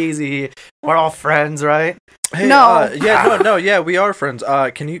take it easy. We're all friends, right? Hey, No. Yeah, we are friends.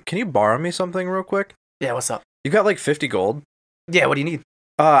 Can you borrow me something real quick? Yeah, what's up? You got like 50 gold? Yeah, what do you need?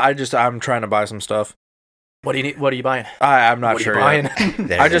 I'm trying to buy some stuff. What do you need? What are you buying? I'm not What are sure you buying?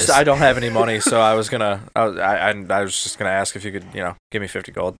 yet. I don't have any money, so I was just gonna ask if you could, give me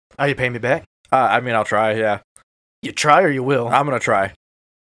 50 gold. Are you paying me back? I'll try, yeah. You try or you will. I'm gonna try.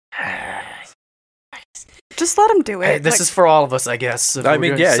 Just let him do it. Hey, this is for all of us, I guess. I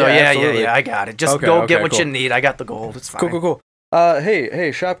mean, yeah, absolutely. I got it. Just Okay, go okay, get what cool. you need. I got the gold. It's fine. Cool.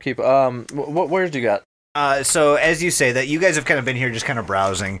 Hey, shopkeep. What wares do you got? So as you say that, you guys have kind of been here just kind of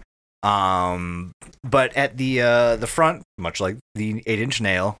browsing. But at the front, much like the 8-inch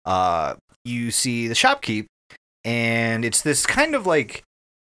nail, you see the shopkeep, and it's this kind of like,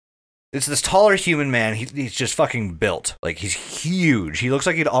 it's this taller human man. He's just fucking built. Like, he's huge. He looks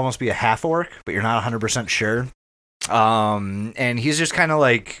like he'd almost be a half-orc, but you're not 100% sure. And he's just kind of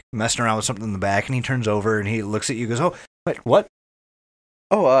like messing around with something in the back, and he turns over and he looks at you and goes, "Oh, wait, what?"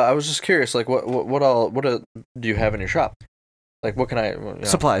 Oh, I was just curious. Like, what do you have in your shop? Like, what can I?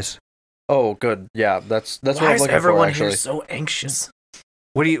 Supplies. Oh, good. Yeah, that's what Why I'm is looking everyone for. Actually. here so anxious?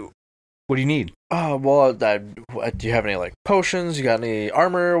 What do you need? Oh, well, do you have any like potions? You got any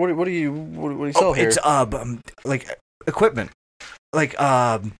armor? What do you sell here? It's like equipment. Like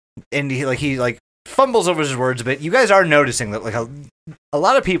and he fumbles over his words a bit. You guys are noticing that like a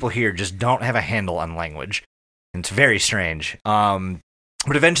lot of people here just don't have a handle on language. It's very strange.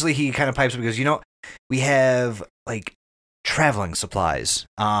 But eventually he kind of pipes up because we have like traveling supplies,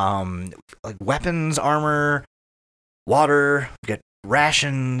 like weapons, armor, water, we got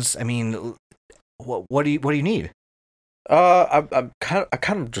rations. I mean, what do you need? I'm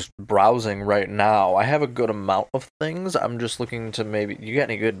kind of just browsing right now. I have a good amount of things. I'm just looking to maybe. You got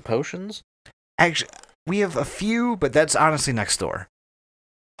any good potions? Actually, we have a few, but that's honestly next door.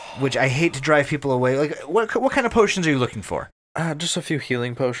 Which I hate to drive people away. Like, what kind of potions are you looking for? Just a few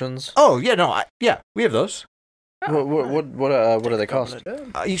healing potions. Oh yeah, no, we have those. What do they cost?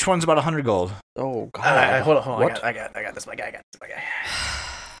 Each one's about 100 gold. Oh god. Hold on. What? I got this. My guy.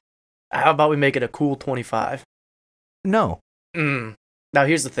 How about we make it a cool 25? No. Now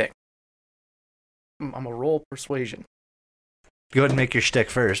here's the thing. I'm a roll persuasion. Go ahead and make your shtick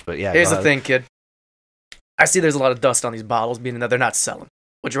first, but yeah. Here's the thing, kid. I see there's a lot of dust on these bottles, meaning that they're not selling.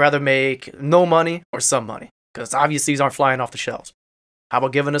 Would you rather make no money or some money? Because obviously these aren't flying off the shelves. How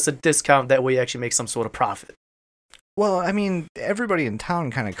about giving us a discount that way you actually make some sort of profit? Well, I mean, everybody in town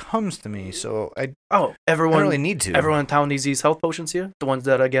kind of comes to me, so I Oh, don't everyone really need to. everyone in town needs these health potions here. The ones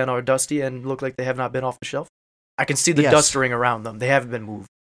that again are dusty and look like they have not been off the shelf. I can see the Yes. dust ring around them. They haven't been moved.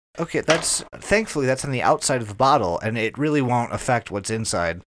 Okay, thankfully that's on the outside of the bottle, and it really won't affect what's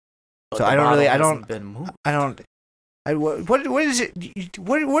inside. But So the I don't bottle really- I hasn't don't- been moved. I don't. What is it?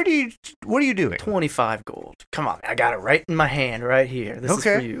 What are you doing? 25 gold. Come on, I got it right in my hand right here. This is for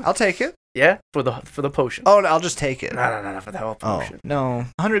Okay, you. I'll take it. Yeah, for the potion. Oh, I'll just take it. No, for the health Oh potion. no,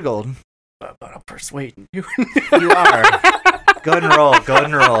 100 gold. But I'm persuading you. You are. Go ahead and roll. Go ahead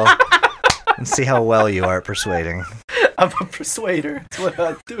and roll. And see how well you are at persuading. I'm a persuader. That's what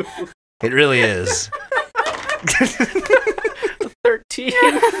I do. It really is. 13.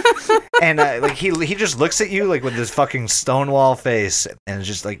 And like he just looks at you like with this fucking stonewall face, and is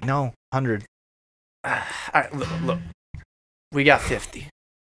just like, no, 100. All right, look. We got 50.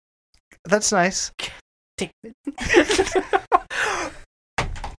 That's nice. Damn it.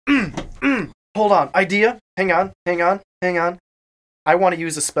 Hold on. Idea. Hang on. I want to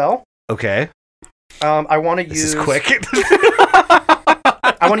use a spell. Okay, I want to this use. is quick.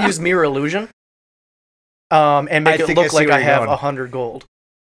 I want to use mirror illusion. And make I it think I look see like where I you're have going. 100 gold.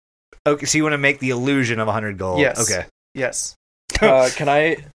 Okay, so you want to make the illusion of 100 gold? Yes. Okay. Yes.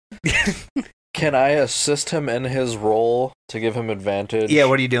 Can I assist him in his roll to give him advantage? Yeah.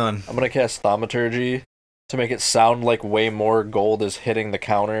 What are you doing? I'm gonna cast Thaumaturgy to make it sound like way more gold is hitting the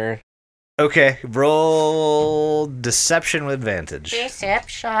counter. Okay, roll deception with advantage.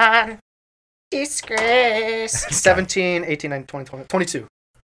 Deception. Disgrace. 17, 18, 19, 20, 20, 22.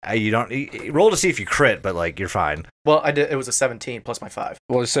 You don't roll to see if you crit, but like you're fine. Well, I did. It was a 17 plus my 5.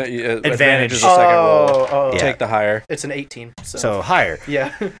 Well, so, Advantage. is the second roll. Oh, Yeah. Take the higher. It's an 18. So, So higher.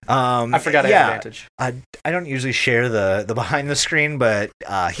 yeah. I I forgot I yeah, had advantage. I don't usually share the behind the screen, but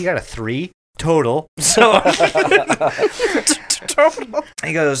he got a 3 total. So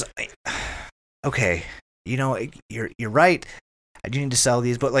he goes, okay, you know, you're right. I do need to sell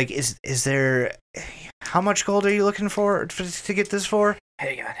these, but like, is there? How much gold are you looking for to get this for?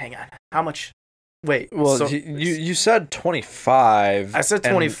 Hang on. How much? Wait. Well, so, you said 25. I said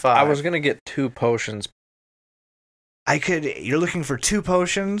and 25. I was gonna get 2 potions. You're looking for 2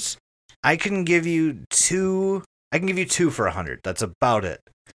 potions. I can give you 2. I can give you 2 for 100. That's about it.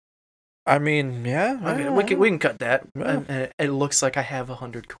 I mean, yeah. Okay, we can cut that. And it looks like I have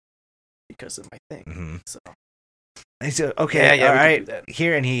 100 gold because of my thing. Mm-hmm. So He said, okay, Yeah, all we can right. do that.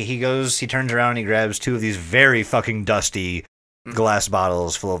 Here, and he turns around and he grabs 2 of these very fucking dusty glass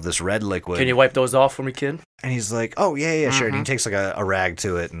bottles full of this red liquid. can you wipe those off for me, kid? And he's like, oh, yeah, sure. And he Mhm. takes like a rag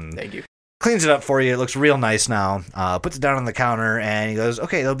to it and Thank you. cleans it up for you. It looks real nice now. Puts it down on the counter and he goes,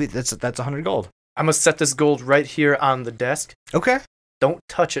 okay, that's 100 gold. I'm gonna set this gold right here on the desk. Okay. Don't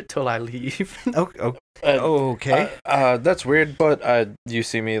touch it till I leave. Okay. That's weird, but you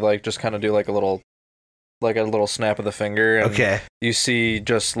see me like just kind of do like a little snap of the finger. And Okay. You see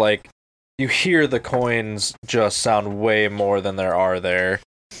just like you hear the coins just sound way more than there are there.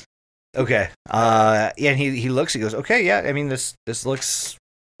 Okay. Yeah, and he looks. He goes, okay, yeah. I mean, this looks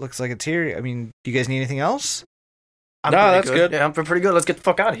like it's here. I mean, do you guys need anything else? I'm No, pretty that's good. Yeah, I'm pretty good. Let's get the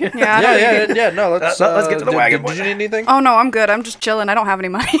fuck out of here. Yeah, I don't Yeah. No, let's Let's get to the wagon. Did you need anything? Oh no, I'm good. I'm just chilling. I don't have any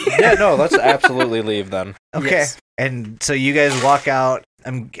money. Yeah, no, let's absolutely leave then. Okay. Yes. And so you guys walk out.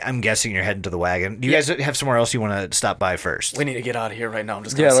 I'm guessing you're heading to the wagon. Do you guys have somewhere else you want to stop by first? We need to get out of here right now. I'm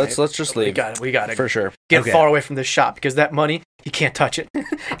just gonna Yeah, say let's just We leave got it. We got to for sure. get Okay. far away from this shop because that money, you can't touch it.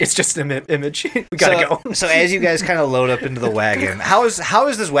 It's just an image. We gotta go. So as you guys kind of load up into the wagon, how is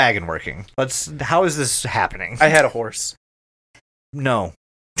this wagon working? How is this happening? I had a horse. No.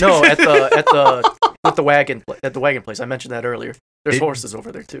 No, at the wagon place. I mentioned that earlier. There's Did- horses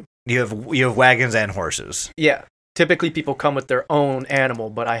over there too. You have wagons and horses. Yeah. Typically, people come with their own animal,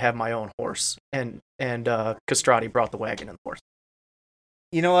 but I have my own horse, and Castrati brought the wagon and the horse.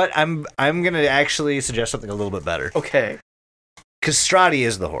 You know what? I'm gonna actually suggest something a little bit better. Okay, Castrati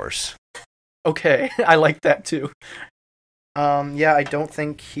is the horse. okay, I like that too. Yeah, I don't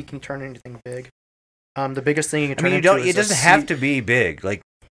think he can turn anything big. The biggest thing he can I turn mean, you into don't. is It doesn't have to be big. Like,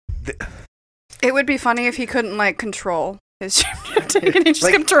 It would be funny if he couldn't like control his shifting and he just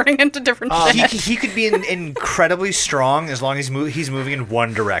Like- kept turning into different shit. he could be incredibly strong as long as he's moving in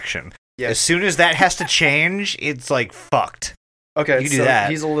one direction. Yeah. As soon as that has to change, it's like fucked. Okay, You can do so that.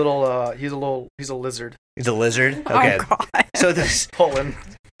 he's a lizard It's a lizard. Okay. Oh god. So this. pulling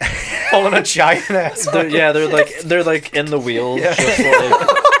a giant ass. They're like in the wheels, Yeah. just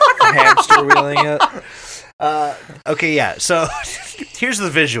like hamster wheeling it. Okay, yeah. So here's the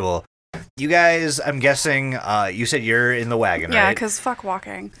visual. You guys, I'm guessing, you said you're in the wagon, Yeah, right? because fuck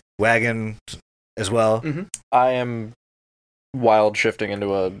walking. Wagon, as well. I am wild shifting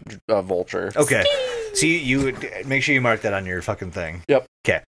into a vulture. Okay. So you would make sure you mark that on your fucking thing. Yep.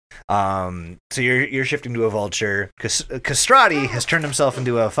 Okay. So you're shifting to a vulture. Castrati has turned himself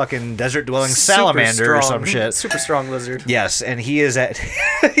into a fucking desert dwelling salamander or some shit. Super strong lizard. Yes, and he is at.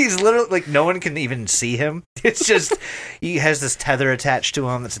 He's literally like no one can even see him. It's just he has this tether attached to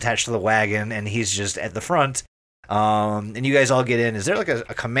him that's attached to the wagon, and he's just at the front. And you guys all get in. Is there like a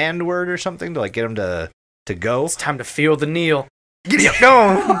command word or something to like get him to go? It's time to feel the kneel. Get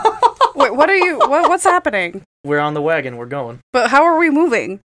going. Wait, what are you? What's happening? We're on the wagon. We're going. But how are we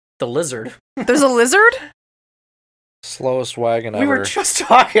moving? The lizard. There's a lizard? Slowest wagon ever. We were just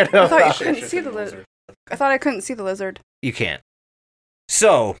talking I thought you about. couldn't see the lizard. I thought I couldn't see the lizard. You can't.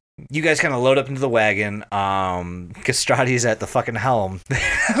 So you guys kind of load up into the wagon. Castrati's at the fucking helm,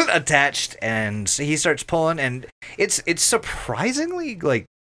 attached, and he starts pulling, and it's surprisingly like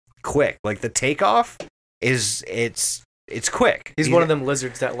quick. Like the takeoff is it's quick. He's one of them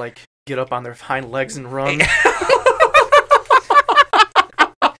lizards that like get up on their hind legs and run.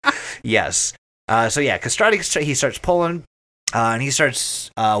 Yes. So yeah, Castrati, he starts pulling, and he starts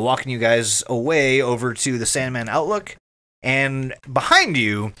walking you guys away over to the Sandman Outlook. And behind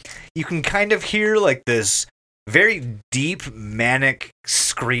you, you can kind of hear like this very deep manic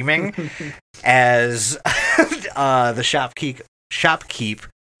screaming as the shopkeep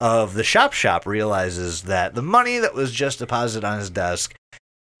of the shop realizes that the money that was just deposited on his desk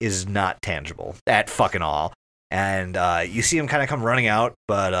is not tangible at fucking all. And you see him kind of come running out,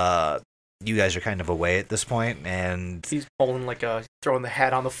 but you guys are kind of away at this point, and He's pulling like throwing the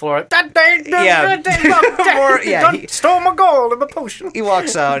hat on the floor. He Stole my gold and my potion. he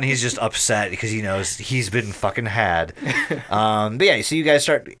walks out and he's just upset because he knows he's been fucking had. But yeah, so you guys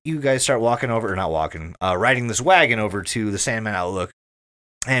start walking over, or not walking, riding this wagon over to the Sandman Outlook,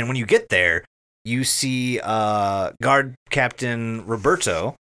 and when you get there, you see guard captain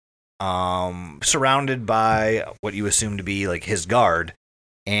Roberto, surrounded by what you assume to be like his guard,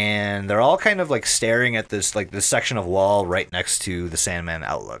 and they're all kind of like staring at this section of wall right next to the Sandman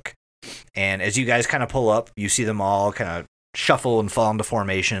Outlook. And as you guys kind of pull up, you see them all kind of shuffle and fall into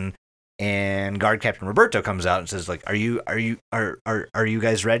formation, and guard captain Roberto comes out and says like, are you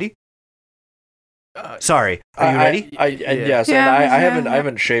guys ready? Sorry, are you ready? Yes, Yeah, and I yeah.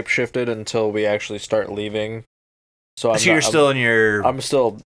 haven't shape shifted until we actually start leaving. So You're still in your I'm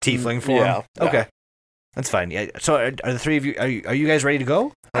still tiefling form? yeah. Okay. That's fine. Yeah. So are the three of you, are you guys ready to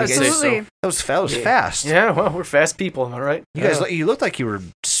go? I'd say Absolutely. That was fast. Yeah, well, we're fast people, am I right? You guys, you looked like you were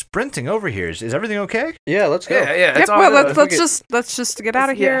sprinting over here. Is everything okay? Yeah, let's go. Yeah, Yep, it's all well, good. let's just get out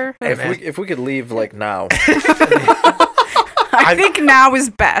of here. Hey, man. If we could leave like now. I think now is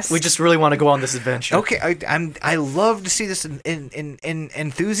best. We just really want to go on this adventure. Okay, I love to see this in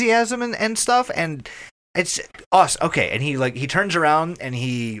enthusiasm and stuff, and it's awesome. Okay, and he turns around and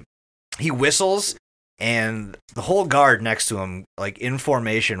he whistles, and the whole guard next to him, like in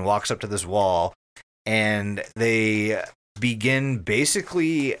formation, walks up to this wall, and they begin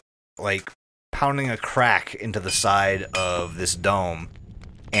basically like pounding a crack into the side of this dome.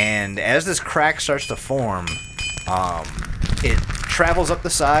 And as this crack starts to form, it travels up the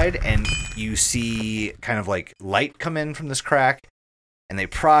side, and you see kind of like light come in from this crack, and they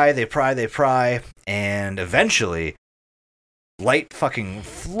pry, and eventually light fucking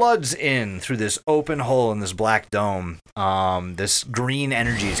floods in through this open hole in this black dome. This green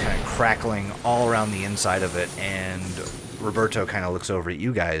energy is kind of crackling all around the inside of it, and Roberto kind of looks over at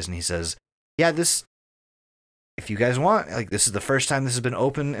you guys and he says, yeah, this, if you guys want, like, this is the first time this has been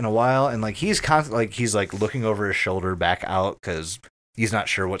open in a while, and like he's looking over his shoulder back out because he's not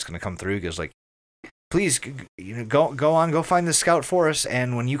sure what's going to come through. He goes like, please, go find the scout for us,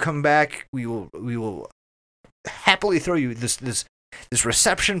 and when you come back, we will happily throw you this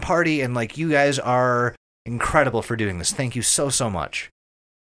reception party, and like, you guys are incredible for doing this. Thank you so much.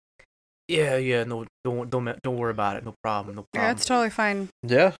 Yeah. No, don't worry about it. No problem. Yeah, it's totally fine.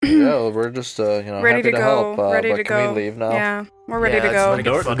 Yeah, we're just Ready happy to to go. help. Ready but to can go. we leave now? Yeah, we're ready Yeah, to it's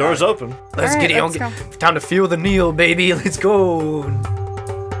go. like- The door's open. Let's All get right, it let's on. go. Time to feel the kneel, baby. Let's go.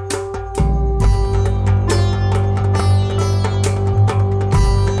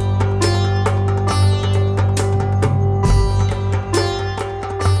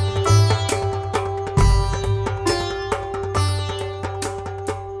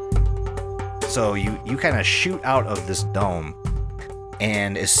 So you kind of shoot out of this dome,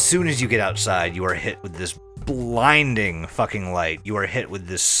 and as soon as you get outside, you are hit with this blinding fucking light. You are hit with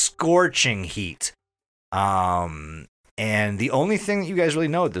this scorching heat. And the only thing that you guys really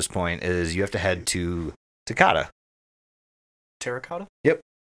know at this point is you have to head to Takata. Terracotta? Yep.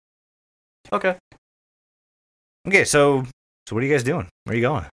 Okay. Okay, so what are you guys doing? Where are you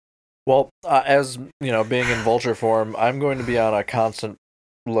going? Well, as you know, being in vulture form, I'm going to be on a constant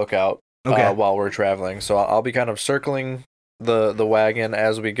lookout Okay. while we're traveling. So I'll be kind of circling the wagon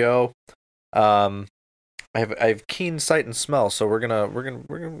as we go. I have keen sight and smell, so I'm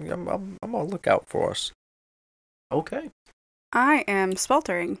gonna look out for us. Okay. I am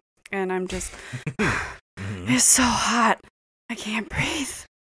sweltering, and I'm just. It's so hot. I can't breathe.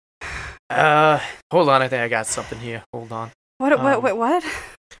 Hold on. I think I got something here. Hold on. What? Um, What?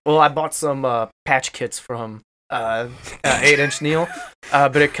 Well, I bought some patch kits from 8-inch Neil,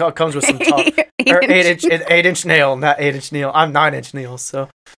 but it comes with some top. Or 8-inch nail, not 8-inch Neil. I'm 9-inch Neil, so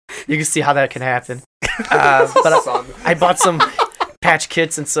you can see how that can happen. But I bought some patch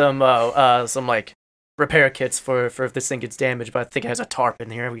kits and some like repair kits for if this thing gets damaged. But I think it has a tarp in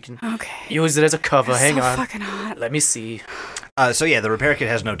here. We can Okay. use it as a cover. It's Hang so on. fucking hot. Let me see. So yeah, the repair kit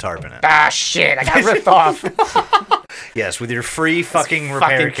has no tarp in it. Ah, shit! I got ripped off. Yes, with your free fucking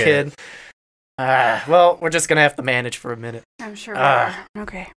repair Fucking kit. kid. Well, we're just gonna have to manage for a minute. I'm sure we are.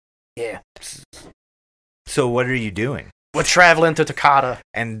 Okay. Yeah. So what are you doing? We're traveling to Takata.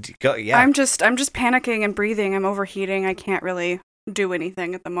 And go, yeah. I'm just panicking and breathing. I'm overheating. I can't really do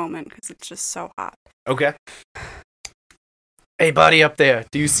anything at the moment because it's just so hot. Okay. Hey, buddy, up there.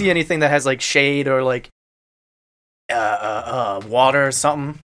 Do you see anything that has like shade or like water or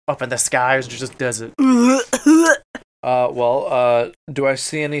something up in the sky? Or is it just desert? Do I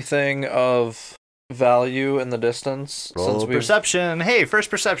see anything of value in the distance? Roll perception. Hey, first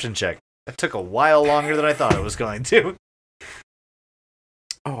perception check. That took a while longer than I thought it was going to.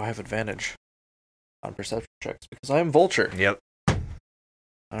 Oh, I have advantage on perception checks because I am vulture. Yep.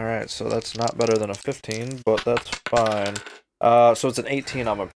 All right, so that's not better than a 15, but that's fine. So it's an 18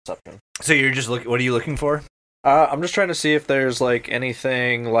 on my perception. So you're just what are you looking for? I'm just trying to see if there's like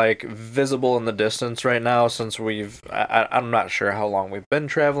anything like visible in the distance right now, since I'm not sure how long we've been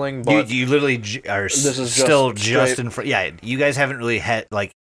traveling, but You literally are this is still just just straight- in front. Yeah, you guys haven't really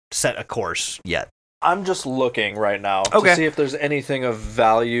set a course yet. I'm just looking right now Okay. to see if there's anything of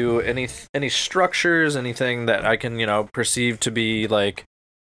value, any structures, anything that I can, perceive to be like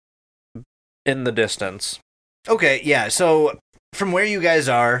in the distance. Okay, yeah. So from where you guys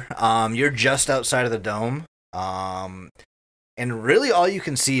are, you're just outside of the dome. And really all you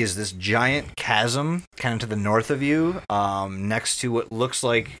can see is this giant chasm kind of to the north of you, next to what looks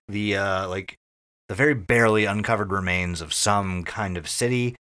like the very barely uncovered remains of some kind of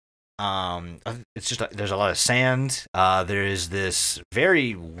city. It's just there's a lot of sand. There is this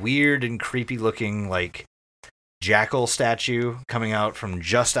very weird and creepy looking like jackal statue coming out from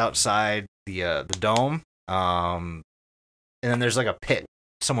just outside the dome. And then there's like a pit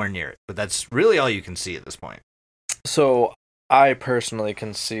somewhere near it, but that's really all you can see at this point. So I personally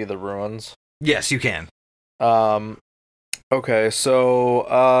can see the ruins. Yes, you can. Okay,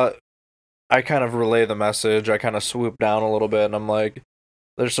 so I kind of relay the message. I kind of swoop down a little bit, and I'm like,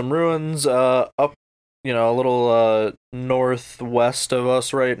 there's some ruins up, a little northwest of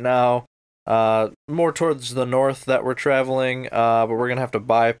us right now. More towards the north that we're traveling, but we're gonna have to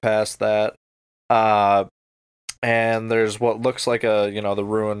bypass that. And there's what looks like the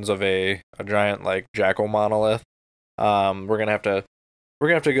ruins of a giant like jackal monolith. We're gonna have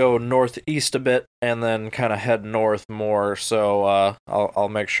to go northeast a bit and then kind of head north more. So I'll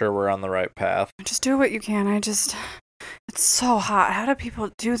make sure we're on the right path. Just do what you can. It's so hot. How do people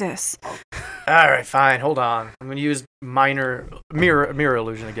do this? All right, fine. Hold on. I'm gonna use mirror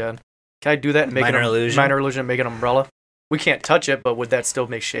illusion again. Can I do that and make Minor illusion? Minor illusion and make an umbrella? We can't touch it, but would that still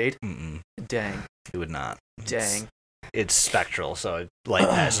make shade? Mm-mm, Dang. it would not. Dang. It's spectral, so light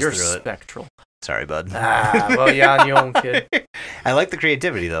passes You're through it. spectral. Sorry, bud. Well, you're on your own, kid. I like the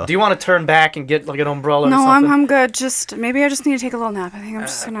creativity, though. Do you want to turn back and get like an umbrella or No, something? I'm good. Maybe I just need to take a little nap. I think I'm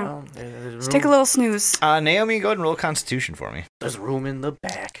just gonna take a little snooze. Naomi, go ahead and roll Constitution for me. There's room in the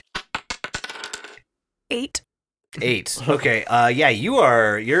back. 8. 8. Okay. Yeah, you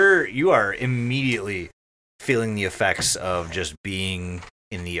are immediately feeling the effects of just being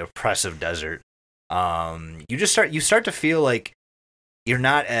in the oppressive desert. You start to feel like you're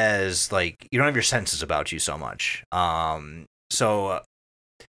not as like you don't have your senses about you so much. So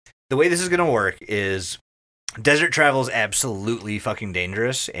the way this is gonna work is desert travel is absolutely fucking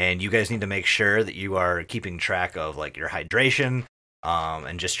dangerous, and you guys need to make sure that you are keeping track of like your hydration,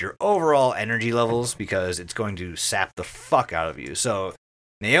 and just your overall energy levels, because it's going to sap the fuck out of you. So,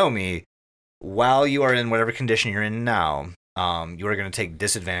 Naomi, while you are in whatever condition you're in now, you are going to take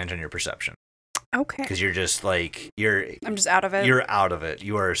disadvantage on your perception. Okay. Because you're just like, I'm just out of it. You're out of it.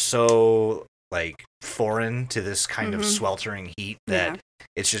 You are so like foreign to this kind of Mhm. sweltering heat that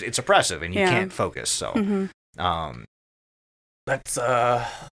Yeah. it's oppressive and you Yeah. can't focus. So, Mhm. Let's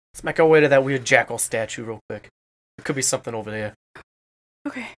make our way to that weird jackal statue real quick. There could be something over there.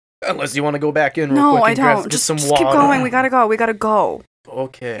 Okay. Unless you want to go back in real No, quick I and grab don't. just some Just water. keep going. We gotta go. We gotta go.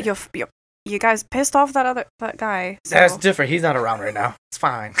 Okay. You guys pissed off that guy. So. That's different. He's not around right now. It's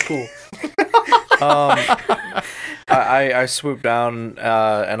fine. Cool. I swoop down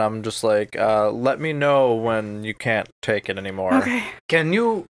and I'm just like, let me know when you can't take it anymore. Okay. Can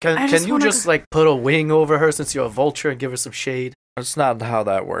you I just wanna just like put a wing over her since you're a vulture and give her some shade? That's not how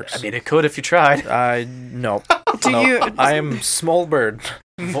that works. I mean, it could if you tried. No. Do No, you? I am small bird.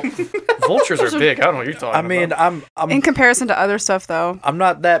 Vultures are big. I don't know what you're talking I mean, about. In comparison to other stuff, though, I'm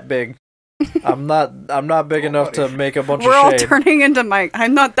not that big. I'm not big enough to make a bunch we're all of shade. turning into Mike.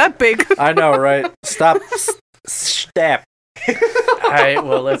 I'm not that big. I know, right? Stop. Step. All right.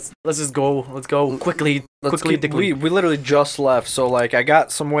 Well, let's just go. Let's go quickly. We literally just left, so like I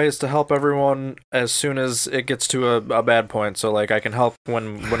got some ways to help everyone as soon as it gets to a bad point. So like I can help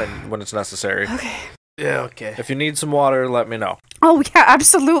when it's necessary. Okay. Yeah. Okay. If you need some water, let me know. Oh yeah,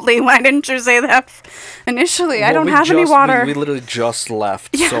 absolutely. Why didn't you say that initially? I Well, don't we have any just- water. We literally just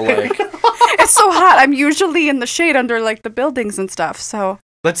left, Yeah. so like It's so hot. I'm usually in the shade under like the buildings and stuff. So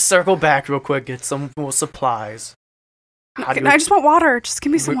Let's circle back real quick. Get some more supplies. How do I just want water. Just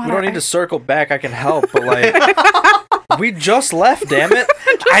give me we, some we water. don't need to circle back. I can help, but like we just left. Damn it!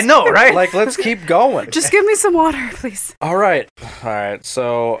 I know, right? Like let's keep going. Just give me some water, please. All right.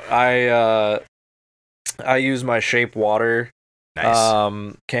 So I use my shape water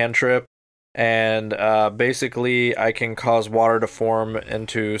nice. cantrip, and basically I can cause water to form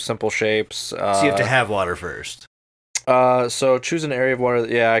into simple shapes. So you have to have water first. So choose an area of water.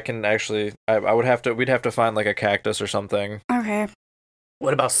 Yeah, I can actually. I would have to. We'd have to find like a cactus or something. Okay.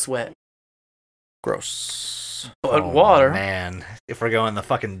 What about sweat? Gross. But Oh, water. man. If we're going the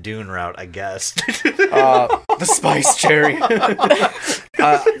fucking Dune route, I guess. The spice cherry.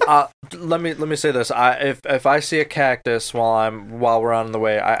 Let me say this. If I see a cactus while we're on the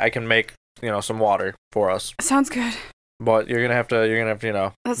way, I can make some water for us. Sounds good. But you're gonna have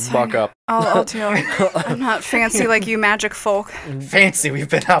to That's buck fine. up. I'll do it. I'm not fancy like you magic folk. Fancy. We've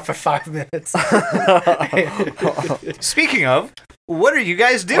been out for 5 minutes. Speaking of, what are you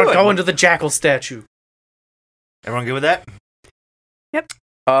guys doing? We're going to the jackal statue. Everyone good with that?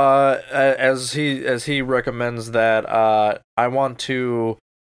 As he recommends that, I want to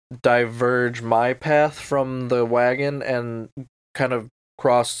diverge my path from the wagon and kind of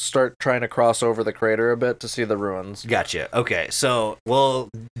start trying to cross over the crater a bit to see the ruins. Gotcha. Okay, so we'll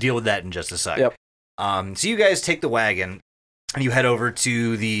deal with that in just a sec. Yep. So you guys take the wagon and you head over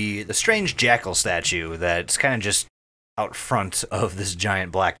to the strange jackal statue that's kind of just out front of this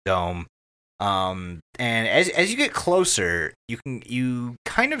giant black dome. And as you get closer, you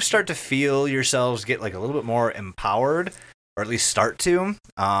kind of start to feel yourselves get like a little bit more empowered, or at least start to.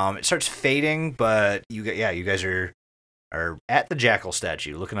 It starts fading, but you guys are at the jackal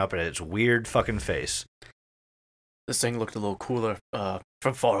statue, looking up at its weird fucking face. This thing looked a little cooler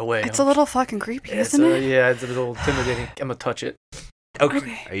from far away. It's a little fucking creepy, It's isn't it? Yeah, it's a little intimidating. I'm gonna touch it.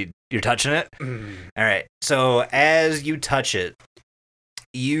 Okay. You're touching it? All right. So as you touch it,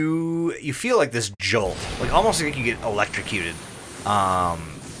 you feel like this jolt, like almost like you get electrocuted.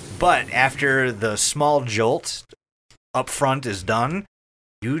 But after the small jolt up front is done,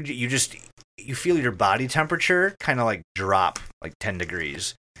 you feel your body temperature kind of like drop like 10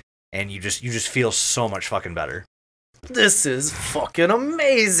 degrees, and you just feel so much fucking better. This is fucking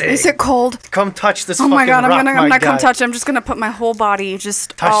amazing. Is it cold? Come touch this Oh fucking my god, rock, I'm my not come guy. touch it. I'm just gonna put my whole body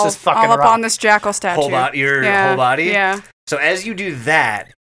just Touch all, this fucking all up rock. on this jackal statue. Whole body, your Yeah, whole body. Yeah. So as you do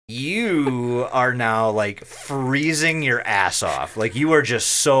that, you are now like freezing your ass off. Like you are just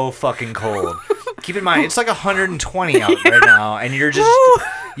so fucking cold. Keep in mind, it's like 120 out right now, and you're just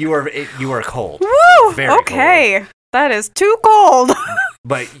you are cold. Woo! Very Okay. That is too cold.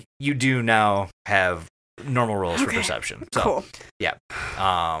 But you do now have normal rolls for perception. So Cool. yeah.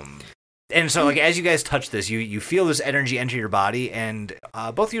 And so like as you guys touch this, you feel this energy enter your body, and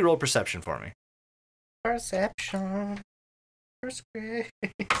both of you roll perception for me. Perception. First grade.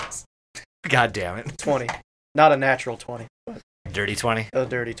 God damn it. 20. Not a natural 20, but Dirty 20. a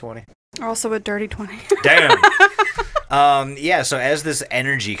dirty 20. Also a dirty 20. Damn. Yeah, so as this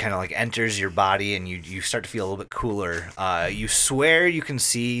energy kind of like enters your body and you start to feel a little bit cooler, you swear you can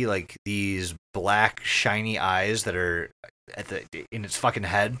see like these black shiny eyes that are in its fucking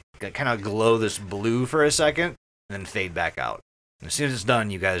head that kind of glow this blue for a second and then fade back out. And as soon as it's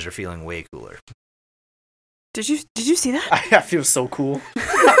done, you guys are feeling way cooler. Did you see that? I feel so cool.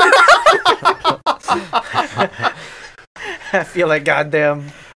 I feel like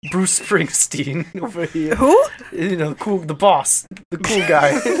goddamn Bruce Springsteen over here. Who? You know, the boss, the cool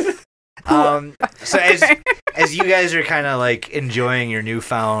guy. So as you guys are kind of like enjoying your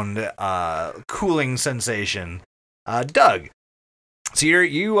newfound cooling sensation, Doug.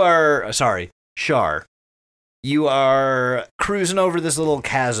 So Shar. You are cruising over this little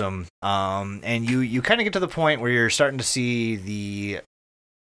chasm, and you kind of get to the point where you're starting to see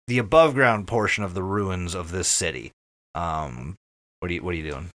the above ground portion of the ruins of this city. What are you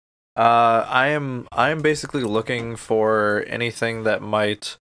doing? I am basically looking for anything that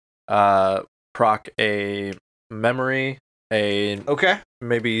might proc a memory, Okay.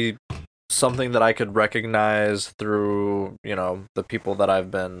 maybe something that I could recognize through, the people that I've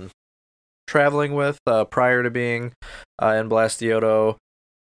been traveling with prior to being in Blastioto.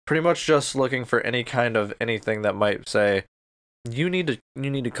 Pretty much just looking for any kind of anything that might say you need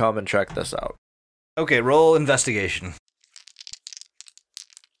to come and check this out. Okay, roll investigation.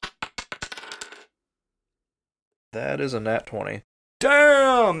 That is a nat 20.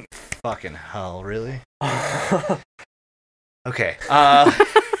 Damn! Fucking hell, really? Okay. God,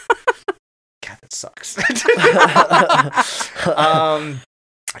 that sucks.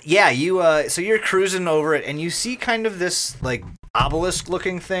 Yeah, so you're cruising over it, and you see kind of this, like,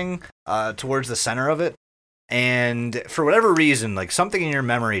 obelisk-looking thing towards the center of it, and for whatever reason, like, something in your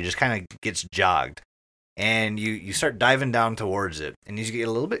memory just kind of gets jogged, and you start diving down towards it, and as you get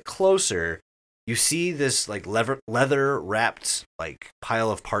a little bit closer, you see this, like, leather-wrapped, like, pile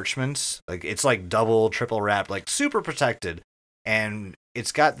of parchments, like, it's, like, double, triple-wrapped, like, super protected, and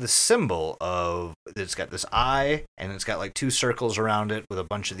it's got the symbol of, it's got this eye, and it's got like 2 circles around it with a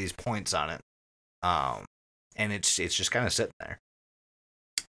bunch of these points on it. And it's just kind of sitting there.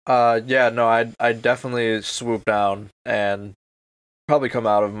 Yeah, no, I definitely swoop down and probably come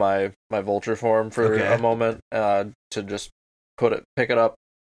out of my vulture form for a moment to just pick it up.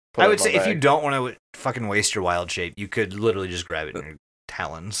 I would say if you don't want to fucking waste your wild shape, you could literally just grab it in your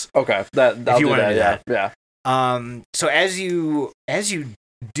talons. Okay, I'll do that. Yeah. So as you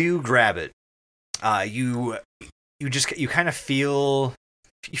do grab it, you kind of feel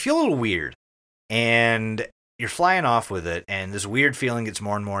a little weird, and you're flying off with it, and this weird feeling gets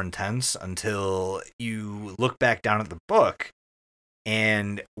more and more intense until you look back down at the book,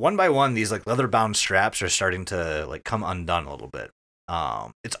 and one by one these like leather bound straps are starting to like come undone a little bit.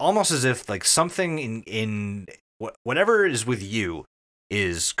 It's almost as if like something in whatever is with you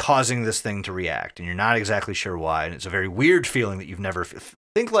is causing this thing to react, and you're not exactly sure why, and it's a very weird feeling that you've never...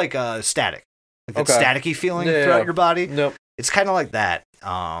 Think like static. Like that staticky feeling throughout your body. Nope. It's kind of like that.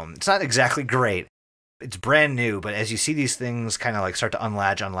 It's not exactly great. It's brand new, but as you see these things kind of like start to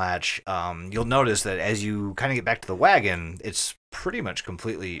unlatch, you'll notice that as you kind of get back to the wagon, it's pretty much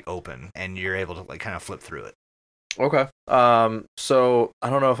completely open, and you're able to like kind of flip through it. Okay. So I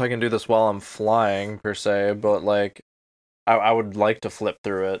don't know if I can do this while I'm flying, per se, but like I would like to flip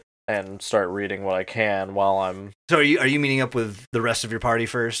through it and start reading what I can while I'm... So are you meeting up with the rest of your party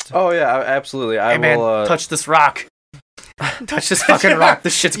first? Oh, yeah, absolutely. I will... touch this rock. Touch this fucking rock.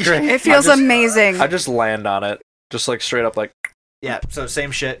 This shit's great. It feels amazing. I just land on it. Just like straight up like... Yeah, so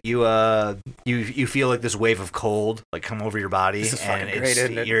same shit. You feel like this wave of cold like come over your body, this is and fucking great,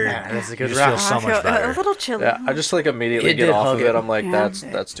 isn't it? That's a good you just rock. feel so much better. A little chilly. Yeah, I just like immediately get off of it. I'm like,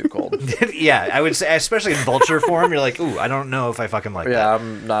 that's too cold. Yeah, I would say, especially in vulture form, you're like, ooh, I don't know if I fucking like that. Yeah,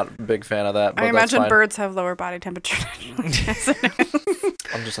 I'm not a big fan of that. But I imagine that's fine. birds have lower body temperature.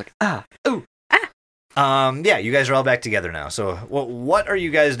 I'm just like, ooh. Yeah, you guys are all back together now. So, what are you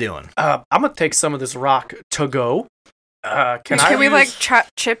guys doing? I'm gonna take some of this rock to go. Can we like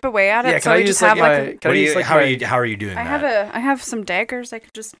chip away at it? Yeah, so we just have how are you doing that? I have some daggers. I could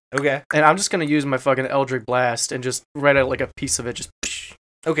just... Okay. And I'm just gonna use my fucking Eldritch Blast and just right at like a piece of it. Just.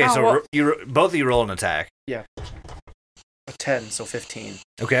 Okay, so you both of you roll an attack. Yeah. A 10, so 15.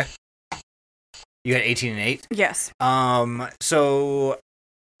 Okay. You got 18 and 8. Yes. So,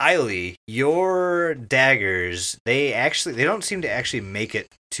 Eiley, your daggers they don't seem to actually make it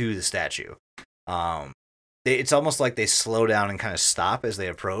to the statue. It's almost like they slow down and kind of stop as they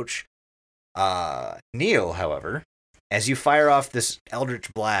approach. Neil, however, as you fire off this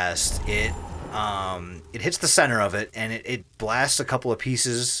Eldritch Blast, it hits the center of it, and it blasts a couple of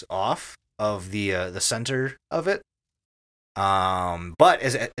pieces off of the center of it. But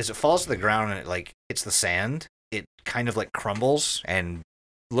as it falls to the ground and it like hits the sand, it kind of like crumbles and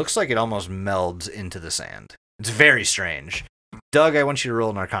looks like it almost melds into the sand. It's very strange. Doug, I want you to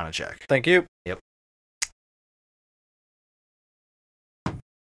roll an Arcana check. Thank you. Yep.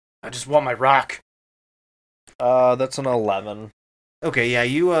 I just want my rock. That's an 11. Okay, yeah,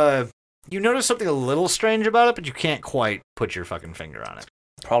 you notice something a little strange about it, but you can't quite put your fucking finger on it.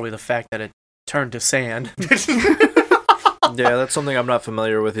 Probably the fact that it turned to sand. Yeah, that's something I'm not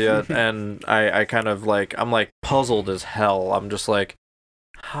familiar with yet, and I kind of like, I'm like puzzled as hell. I'm just like,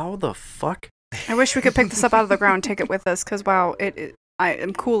 how the fuck? I wish we could pick this up out of the ground and take it with us, because wow, I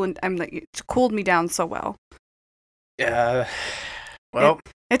am cool and I'm like, it's cooled me down so well. Yeah. Well,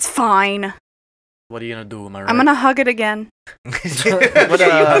 It's fine. what are you gonna do? Am I right? I'm gonna hug it again. What, You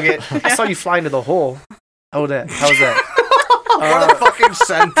hug it. I saw you fly into the hole. How's that? What a fucking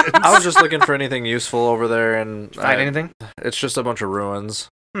sentence. I was just looking for anything useful over there, and Find anything? it's just a bunch of ruins.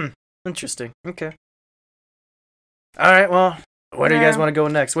 Interesting. Okay. All right. Well, where do you guys Yeah. want to go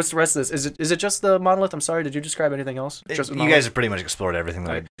next? What's the rest of this? Is it just the monolith? I'm sorry. Did you describe anything else? Just the You monolith? guys have pretty much explored everything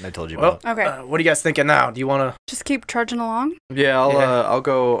that I told you Well, about. Okay. what are you guys thinking now? Do you want to? Just keep trudging along. Yeah, Yeah. I'll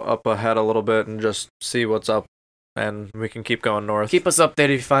go up ahead a little bit and just see what's up, and we can keep going north. Keep us updated if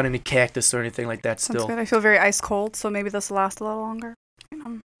you find any cactus or anything like that Sounds still. good. I feel very ice cold, so maybe this will last a little longer.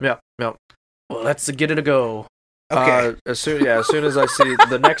 Yeah. Well, let's give it a go. Okay. As soon as I see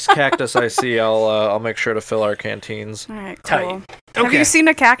the next cactus I see, I'll make sure to fill our canteens. All right, Tight. cool. Have Okay. you seen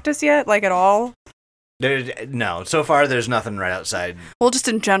a cactus yet? Like at all? No, so far there's nothing right outside. Well, just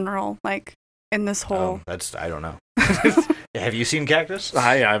in general, like in this hole. I don't know. Have you seen cactus?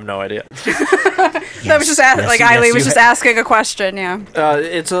 I have no idea. That was just Eileen was just asking a question. Yeah.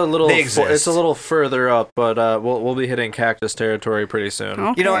 It's a little They exist. it's a little further up, but we'll be hitting cactus territory pretty soon.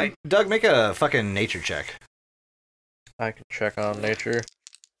 Okay. You know what? Doug, make a fucking nature check. I can check on nature.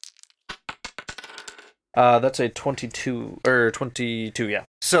 That's a 22 or 22, yeah.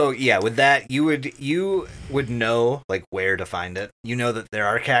 So yeah, with that, you would know like where to find it. You know that there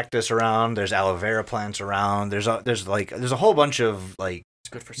are cactus around. There's aloe vera plants around. There's a whole bunch of like It's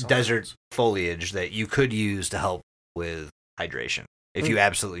good for desert foliage that you could use to help with hydration if you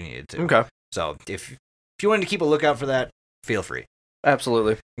absolutely needed to. Okay. So if you wanted to keep a lookout for that, feel free.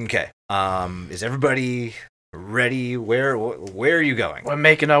 Absolutely. Okay. Is everybody ready? Where are you going? We're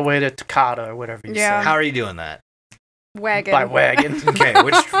making our way to Takata or whatever you Yeah. said. How are you doing that? Wagon. By wagon. Okay,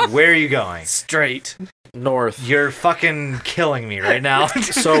 where are you going? Straight. North. You're fucking killing me right now.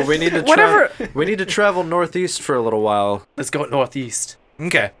 So we need to Whatever. we need to travel northeast for a little while. Let's go northeast.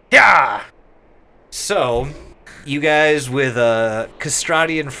 Okay. Yeah. So, you guys with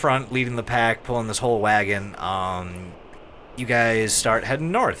Castrati in front leading the pack, pulling this whole wagon, you guys start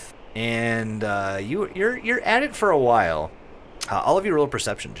heading north. And you're at it for a while. All of you roll a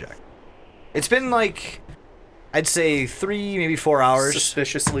perception check. It's been like, I'd say 3, maybe 4 hours.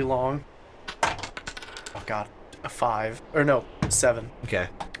 Suspiciously long. Oh god. A 5. Or no, 7. Okay.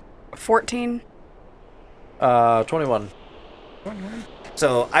 14. 21.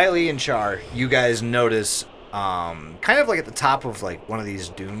 So, Eiley and Char, you guys notice, kind of like at the top of like one of these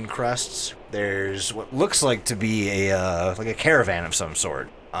dune crests, there's what looks like to be a caravan of some sort,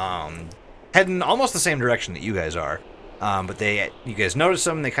 heading almost the same direction that you guys are, but you guys notice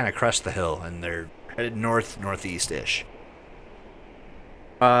them. They kind of crest the hill and they're headed northeast ish.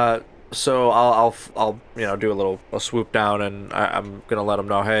 So I'll do a swoop down, and I'm gonna let them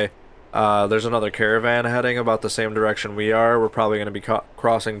know, hey, there's another caravan heading about the same direction we are. We're probably gonna be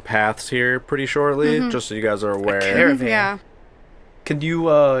crossing paths here pretty shortly, just so you guys are aware. caravan? Yeah. Can you,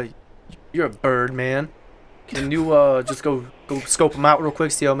 you're a bird, man. Can you, just go scope them out real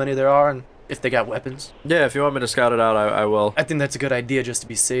quick, see how many there are, and if they got weapons? Yeah, if you want me to scout it out, I will. I think that's a good idea just to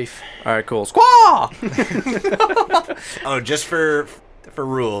be safe. All right, cool. Squaw! Oh, just for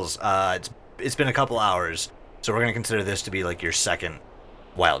rules, it's been a couple hours, so we're gonna consider this to be like your second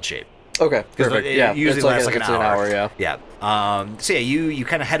wild shape. Okay, perfect. it Yeah, usually it's lasts like it's an hour. Yeah. Yeah. So yeah, you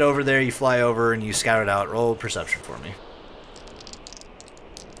kind of head over there, you fly over, and you scout it out. Roll perception for me.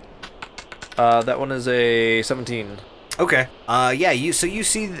 That one is a 17. Okay. Yeah. You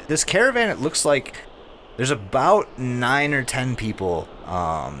see this caravan. It looks like there's about 9 or 10 people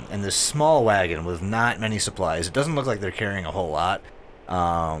in this small wagon with not many supplies. It doesn't look like they're carrying a whole lot,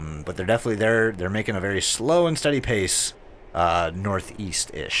 but they're definitely they're making a very slow and steady pace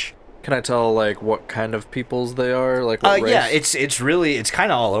northeast ish. Can I tell like what kind of peoples they are? Like what race? Yeah, it's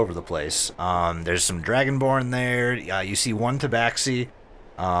kind of all over the place. There's some Dragonborn there. You see one Tabaxi,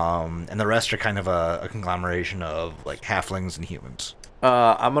 and the rest are kind of a conglomeration of like halflings and humans.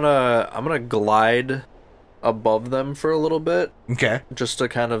 I'm gonna glide above them for a little bit, Okay. just to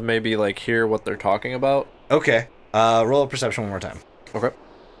kind of maybe like hear what they're talking about. Okay. Roll a perception one more time. Okay.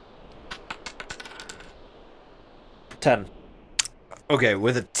 10. Okay,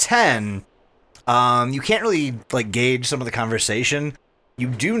 with a 10, you can't really like gauge some of the conversation. You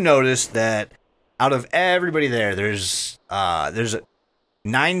do notice that out of everybody there's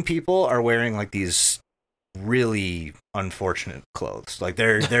 9 people are wearing like these really unfortunate clothes. Like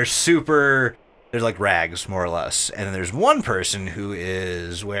they're super, they're like rags more or less. And then there's one person who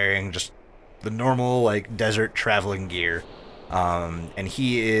is wearing just the normal like desert traveling gear. And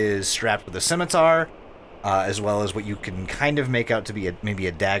he is strapped with a scimitar, as well as what you can kind of make out to be maybe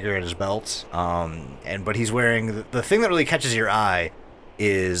a dagger at his belt. But he's wearing the thing that really catches your eye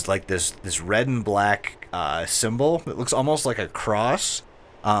is like this red and black symbol that looks almost like a cross.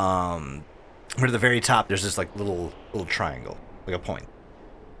 But at the very top, there's this like little triangle, like a point.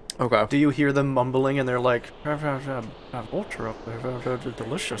 Okay. Do you hear them mumbling and they're like, vulture up there,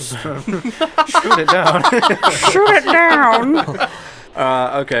 delicious. Shoot it down. Shoot it down.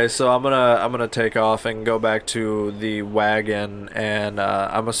 Okay, so I'm gonna take off and go back to the wagon, and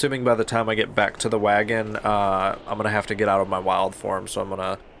I'm assuming by the time I get back to the wagon, I'm gonna have to get out of my wild form. So I'm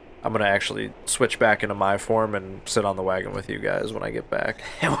gonna actually switch back into my form and sit on the wagon with you guys when I get back.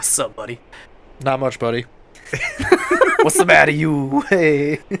 Hey, what's up, buddy? Not much, buddy. What's the matter, you?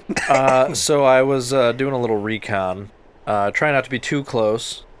 Hey. So I was doing a little recon, trying not to be too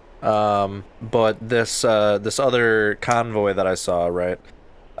close. But this other convoy that I saw, right,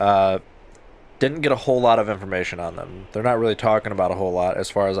 didn't get a whole lot of information on them. They're not really talking about a whole lot as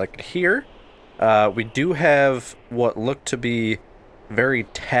far as I could hear. We do have what looked to be very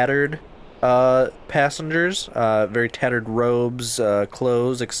tattered passengers, very tattered robes,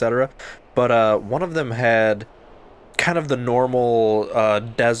 clothes, etc. But one of them had kind of the normal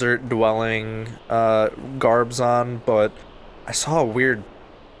desert dwelling garbs on, but I saw a weird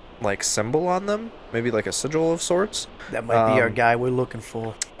like symbol on them, maybe like a sigil of sorts. That might be our guy we're looking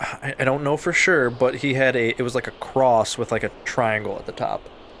for. I don't know for sure, but he had it was like a cross with like a triangle at the top.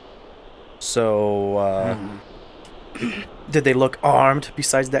 So Did they look armed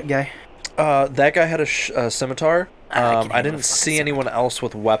besides that guy? that guy had a scimitar. I can I didn't see anyone else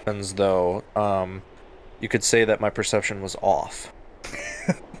with weapons though. You could say that my perception was off.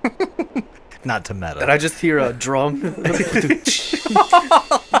 Not to meta. Did I just hear a drum?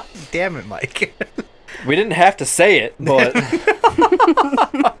 Damn it, Mike. We didn't have to say it, but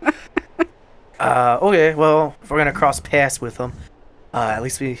Okay, well, if we're gonna cross paths with them, at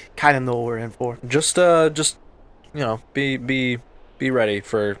least we kind of know what we're in for. just you know, be ready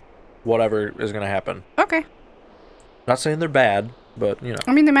for whatever is gonna happen. Okay. Not saying they're bad, but you know,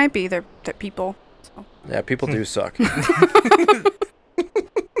 I mean, they might be. They're people. So. yeah, people do suck.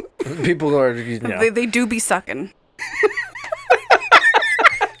 People are, you know. They do be sucking.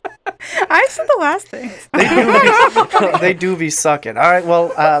 I said the last thing. They do be sucking. All right,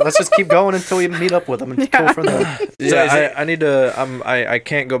 well, let's just keep going until we meet up with them and go from there. Yeah, I need to. I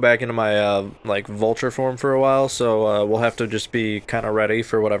can't go back into my like vulture form for a while, so we'll have to just be kind of ready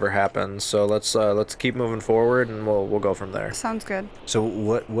for whatever happens. So let's keep moving forward, and we'll go from there. Sounds good. So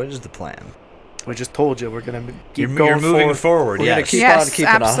what is the plan? We just told you we're gonna keep You're going moving forward. We're gonna Yes. keep yes, on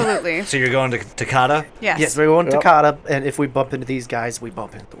keeping on. absolutely. So you're going to Takata? Yes. Yes, we're going to Yep. Takata, and if we bump into these guys, we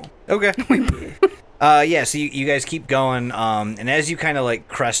bump into them. Okay. Yeah, so you guys keep going, and as you kind of like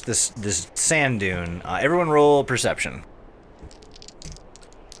crest this sand dune, everyone roll perception.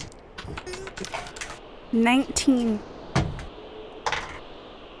 19.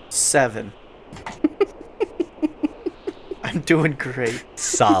 7. I'm doing great.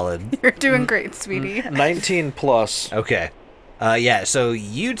 Solid. You're doing great, sweetie. 19 plus. Okay. Yeah, so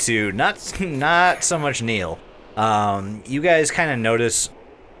you two, not so much Neil. You guys kind of notice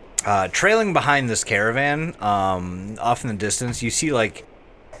trailing behind this caravan, off in the distance, you see like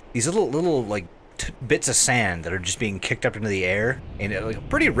these little like bits of sand that are just being kicked up into the air in a like,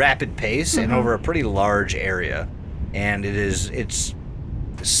 pretty rapid pace and over a pretty large area. And it's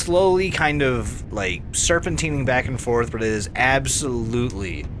slowly kind of like serpentining back and forth, but it is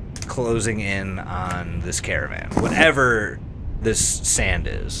absolutely closing in on this caravan, whatever this sand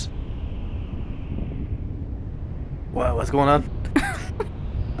is. What's going on?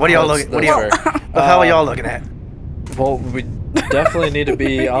 What are y'all That's looking? What the hell are y'all looking at? Well, we definitely need to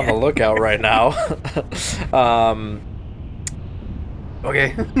be on the lookout right now.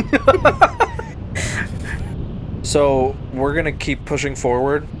 Okay. So we're gonna keep pushing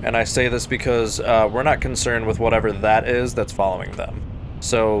forward, and I say this because we're not concerned with whatever that is that's following them.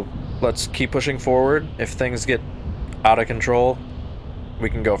 So let's keep pushing forward. If things get out of control, we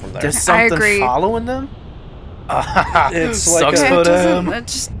can go from there. There's I something agree. following them. It's like Sucks a- for them.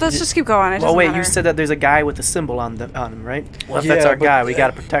 Let's just keep going. It Well, doesn't wait. matter. You said that there's a guy with a symbol on him, right? Well, if that's Yeah, our but- guy, we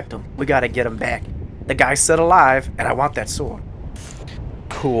gotta protect him. We gotta get him back. The guy's still alive, and I want that sword.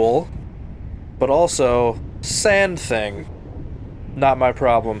 cool, but also sand thing. Not my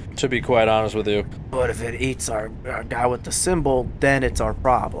problem, to be quite honest with you. But if it eats our guy with the symbol, then it's our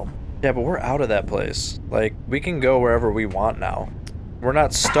problem. Yeah, but we're out of that place. Like, we can go wherever we want now. We're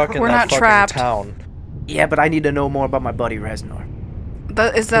not stuck in We're that not fucking trapped. town. Yeah, but I need to know more about my buddy Reznor.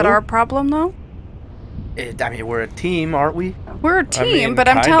 Is that our problem, though? I mean, we're a team, aren't we? We're a team, mean, but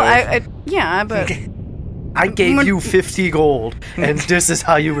I'm kind telling... of. Yeah, but... I gave you 50 gold, and this is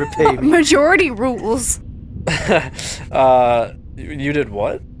how you repay me. Majority rules. You did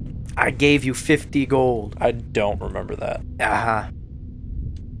what? I gave you 50 gold. I don't remember that.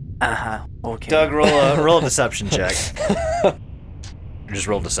 Okay. Doug, roll a deception check. Or just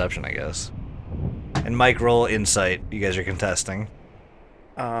roll deception, I guess. And Mike, roll insight. You guys are contesting.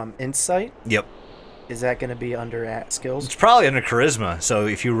 Insight? Yep. Is that going to be under at skills? It's probably under charisma. So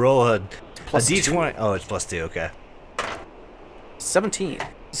if you roll a Plus D20, oh, it's plus 2. Okay. 17.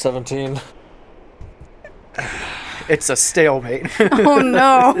 17. It's a stalemate. Oh,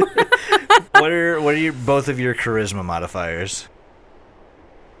 no. What are your both of your charisma modifiers?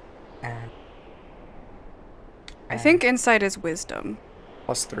 I think insight is wisdom.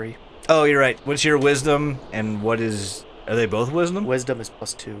 Plus 3. Oh, you're right. What's your wisdom and what is? Are they both wisdom? Wisdom is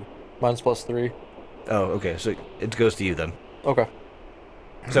plus 2. Mine's plus 3. Oh, okay. So it goes to you then. Okay.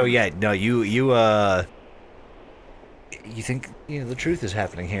 So yeah, no, you think the truth is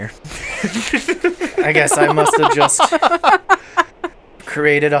happening here. I guess I must have just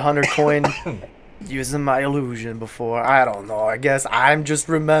created 100 coin using my illusion before. I don't know. I guess I'm just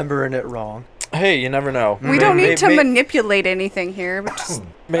remembering it wrong. Hey, you never know. We don't need to manipulate anything here. But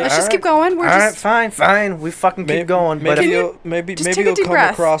let's just keep going. We're Alright, just... fine. We fucking keep going. But Maybe if maybe just take a you'll deep come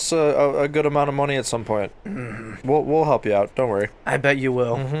breath. across a good amount of money at some point. We'll help you out. Don't worry. I bet you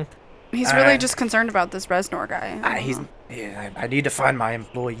will. He's really just concerned about this Reznor guy. I need to find my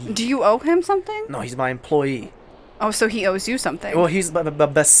employee. Do you owe him something? No, he's my employee. Oh, so he owes you something. Well, he's the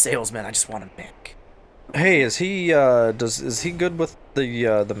best salesman. I just want him back. Hey, is he is he good with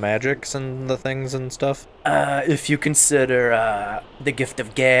the magics and the things and stuff? If you consider the gift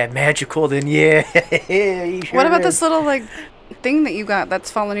of gab magical, then yeah. he sure What about is. this little, like, thing that you got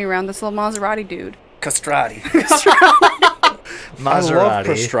that's following you around, this little Maserati dude? Castrati? I love Maserati.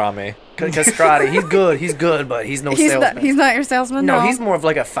 pastrami. Castrati. He's good, but he's no salesman. He's not your salesman? No, he's more of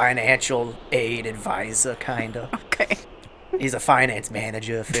like a financial aid advisor, kind of. Okay. He's a finance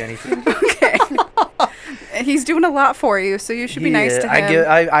manager, if anything. Okay. He's doing a lot for you, so you should be nice to him.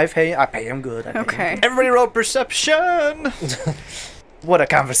 I pay him good. I pay him Okay. Everybody roll perception. good. What a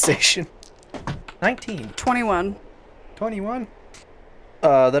conversation. 19. 21. 21.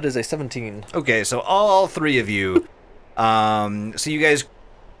 That is a 17. Okay, so all three of you, so you guys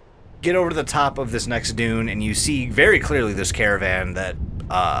get over to the top of this next dune, and you see very clearly this caravan that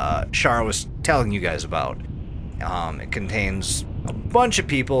Shara was telling you guys about. It contains a bunch of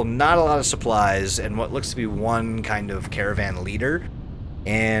people, not a lot of supplies, and what looks to be one kind of caravan leader.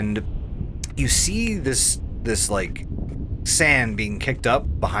 And you see this like sand being kicked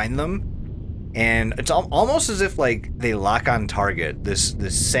up behind them, and it's almost as if like they lock on target. This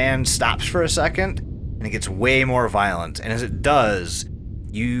sand stops for a second, and it gets way more violent. And as it does,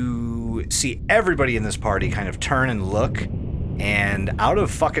 you see everybody in this party kind of turn and look, and out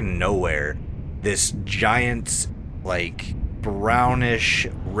of fucking nowhere, this giant, like, brownish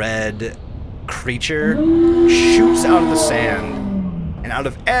red creature shoots out of the sand, and out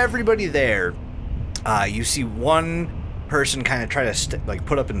of everybody there, you see one person kind of try to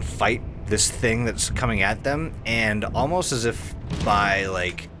put up and fight this thing that's coming at them, and almost as if by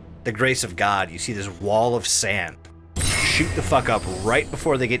like the grace of God, you see this wall of sand shoot the fuck up right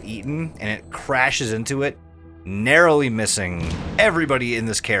before they get eaten, and it crashes into it, narrowly missing everybody in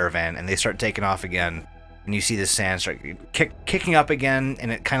this caravan, and they start taking off again. And you see the sand start kicking up again,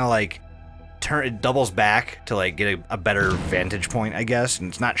 and it kind of like it doubles back to like get a better vantage point, I guess. And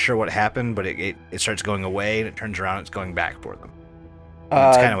it's not sure what happened, but it starts going away, and it turns around, and it's going back for them. And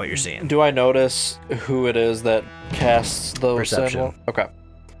that's kind of what you're seeing. Do I notice who it is that casts the Perception. symbol? Okay.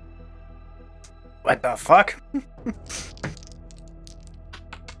 What the fuck?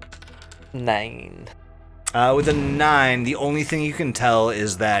 9. With a 9, the only thing you can tell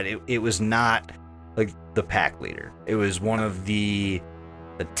is that it was not like the pack leader. It was one of the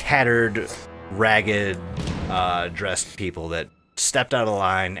tattered, ragged, dressed people that stepped out of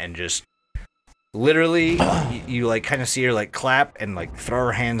line and just literally you like kind of see her like clap and like throw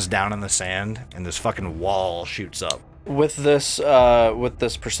her hands down in the sand, and this fucking wall shoots up. With this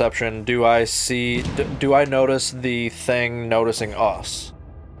perception, do I notice the thing noticing us?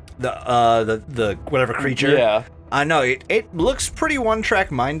 The whatever creature. Yeah. No, it looks pretty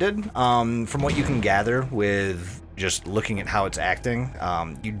one-track minded. From what you can gather with just looking at how it's acting.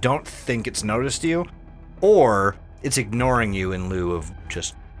 You don't think it's noticed you, or it's ignoring you in lieu of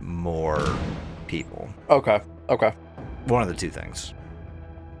just more people. Okay. One of the two things.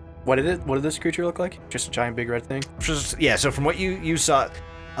 What did this creature look like? Just a giant big red thing? Yeah, so from what you saw,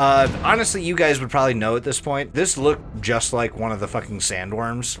 honestly, you guys would probably know at this point, this looked just like one of the fucking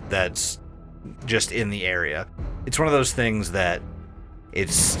sandworms that's just in the area. It's one of those things that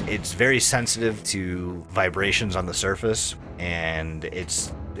it's very sensitive to vibrations on the surface, and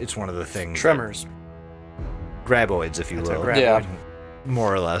it's one of the things... Tremors. Graboids, if you It's a will. graboid. Yeah.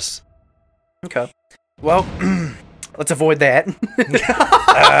 More or less. Okay. Well, let's avoid that.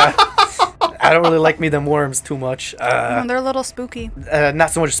 I don't really like them worms too much. They're a little spooky.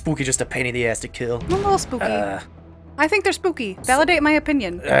 Not so much spooky, just a pain in the ass to kill. A little spooky. I think they're spooky. Validate my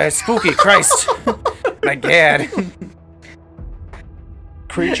opinion. Spooky, Christ. My God.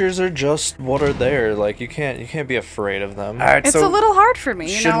 Creatures are just what are there. Like you can't be afraid of them. All right, It's a little hard for me.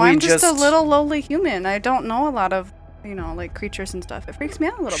 should we I'm just a just- little lowly human. I don't know a lot of, like creatures and stuff. It freaks me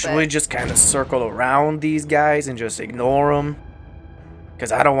out a little Should bit. we just kind of circle around these guys and just ignore them?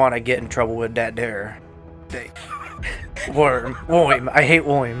 Because I don't want to get in trouble with that there. Worm. I hate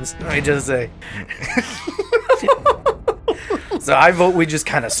worms. Let me just say. So I vote we just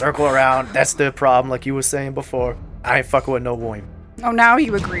kind of circle around. That's the problem, like you were saying before. I ain't fucking with no worm. Oh, now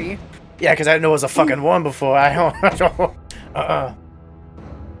you agree. Yeah, because I didn't know it was a fucking worm before. I don't.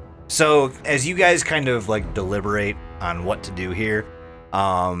 So, as you guys kind of like deliberate on what to do here,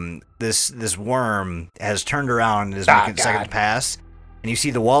 this worm has turned around and is making its second pass, and you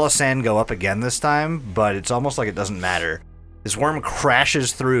see the wall of sand go up again this time, but it's almost like it doesn't matter. This worm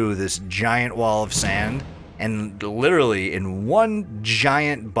crashes through this giant wall of sand, and literally in one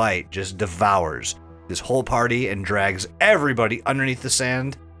giant bite just devours this whole party and drags everybody underneath the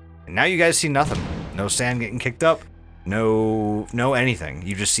sand. And now you guys see nothing. No sand getting kicked up. No anything.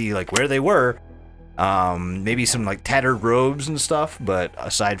 You just see like where they were. Maybe some like tattered robes and stuff, but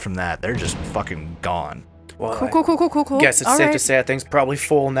aside from that, they're just fucking gone. Well, Cool. Guess it's All safe right. to say that thing's probably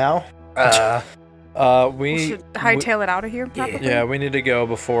full now. We should hightail it out of here, probably. Yeah, we need to go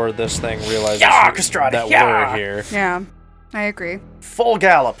before this thing realizes Yeah, Castrati, that yeah. we're here. Yeah, I agree. Full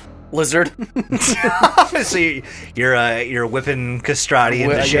gallop, lizard. So you're whipping Castrati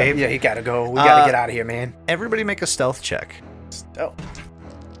into shape. Yeah, you gotta go. We gotta get out of here, man. Everybody make a stealth check. Oh.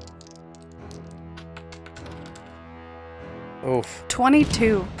 Oof.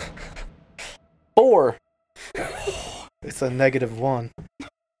 22. 4. It's a -1.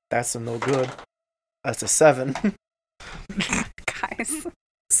 That's a no good. That's a 7. Guys.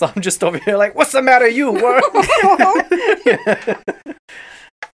 So I'm just over here like, what's the matter, you?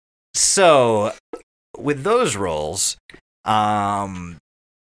 So, with those rolls, oh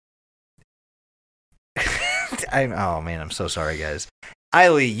man, I'm so sorry, guys.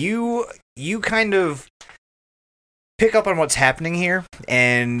 Eiley, you kind of pick up on what's happening here,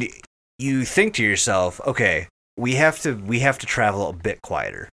 and you think to yourself, okay, we have to travel a bit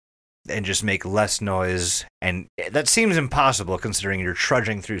quieter and just make less noise, and that seems impossible considering you're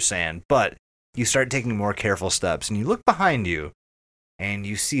trudging through sand, but you start taking more careful steps, and you look behind you, and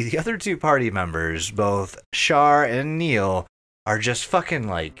you see the other two party members, both Shar and Neil, are just fucking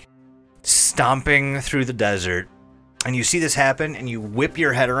like stomping through the desert. And you see this happen, and you whip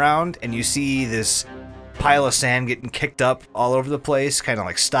your head around, and you see this pile of sand getting kicked up all over the place, kind of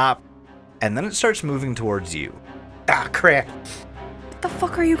like stop, and then it starts moving towards you. Ah, crap. What the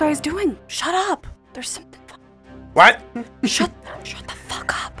fuck are you guys doing? Shut up. There's something. What? Shut the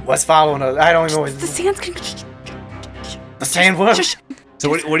fuck up. What's following us? I don't even know. The sands can. The sandworm? Shush. So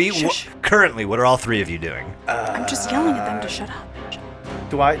what are you Shush. currently? What are all three of you doing? I'm just yelling at them to shut up.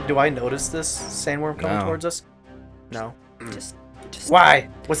 Do I notice this sandworm coming No. towards us? No. Just Why?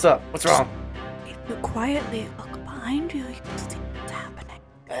 What's up? What's wrong? if you quietly look behind you, you can see what's happening.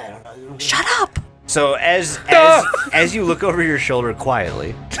 I don't know. Shut up. So as you look over your shoulder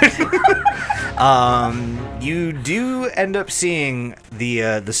quietly, you do end up seeing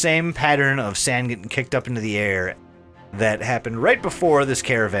the same pattern of sand getting kicked up into the air that happened right before this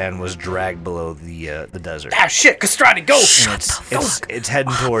caravan was dragged below the desert. Ah, shit! Castrati, go! And it's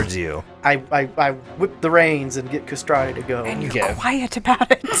heading towards you. I whip the reins and get Castrati to go. And you're Okay. quiet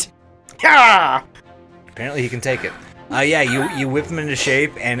about it. Yeah! Apparently he can take it. Yeah, you whip him into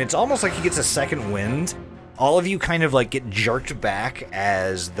shape, and it's almost like he gets a second wind. All of you kind of like get jerked back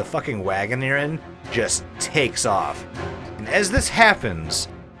as the fucking wagon you're in just takes off. And as this happens,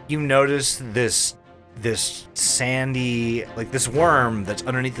 you notice this sandy, like this worm that's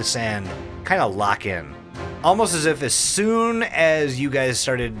underneath the sand kind of lock in. Almost as if as soon as you guys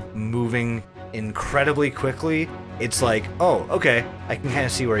started moving incredibly quickly, it's like, oh, okay, I can kind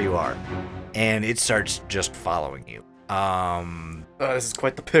of see where you are. And it starts just following you. This is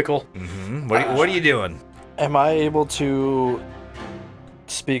quite the pickle. What are you doing? Am I able to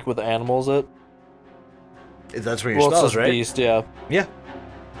speak with animals? That's where your Well, it spells, says right? beast, yeah. Yeah.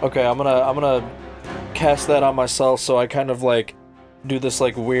 Okay, I'm gonna cast that on myself, so I kind of like do this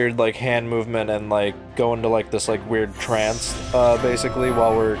like weird like hand movement and like go into like this like weird trance, basically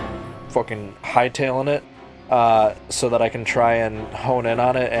while we're fucking hightailing it, so that I can try and hone in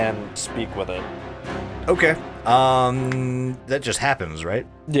on it and speak with it. Okay. That just happens, right?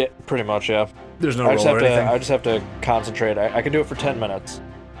 Yeah, pretty much, yeah. There's no I just roll have or anything. to. I just have to concentrate. I can do it for 10 minutes.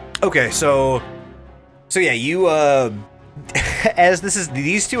 Okay, so yeah, you as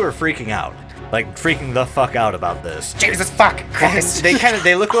these two are freaking out, like freaking the fuck out about this. Jesus fuck Christ.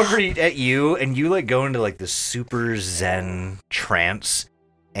 They look over at you, and you like go into like this super zen trance,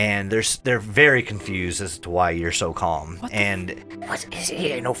 and they're very confused as to why you're so calm. What the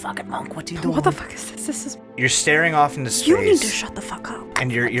fuck is this? This is. You're staring off into space. You need to shut the fuck up.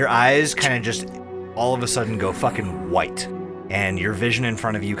 And your eyes kind of just all of a sudden go fucking white, and your vision in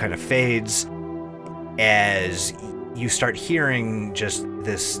front of you kind of fades as you start hearing just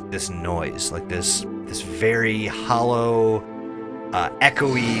this noise, like this very hollow,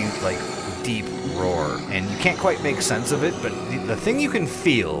 echoey, like deep roar, and you can't quite make sense of it. But the thing you can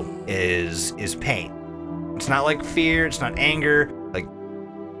feel is pain. It's not like fear. It's not anger. Like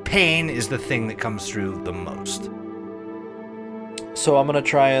pain is the thing that comes through the most. So I'm gonna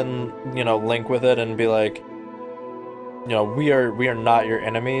try and link with it and be like, we are not your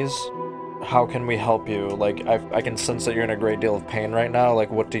enemies. How can we help you? Like I can sense that you're in a great deal of pain right now.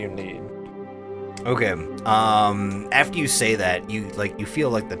 Like what do you need? Okay. After you say that, you feel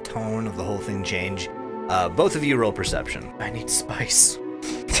like the tone of the whole thing change. Both of you roll perception. I need spice.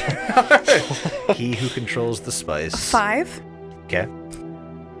 He who controls the spice. 5. Okay.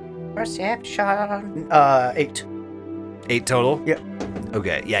 Perception. 8. 8 total? Yep.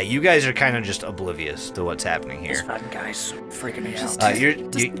 Okay. Yeah, you guys are kind of just oblivious to what's happening here. Fun guys freaking me out.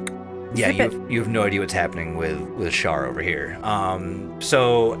 You have no idea what's happening with Shar over here.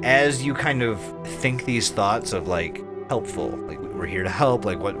 So as you kind of think these thoughts of like helpful, like we're here to help,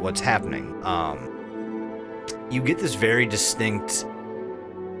 like what's happening, you get this very distinct,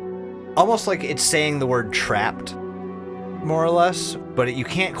 almost like it's saying the word trapped, more or less, but you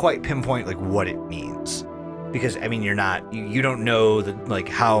can't quite pinpoint like what it means. Because I mean, you don't know like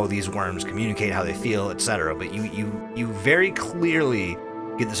how these worms communicate, how they feel, etc. But you very clearly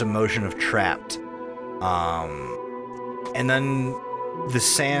get this emotion of trapped, and then the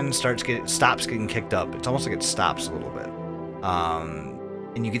sand stops getting kicked up. It's almost like it stops a little bit,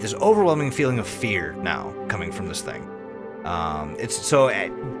 and you get this overwhelming feeling of fear now coming from this thing.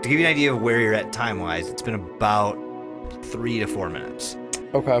 To give you an idea of where you're at time-wise, it's been about 3 to 4 minutes.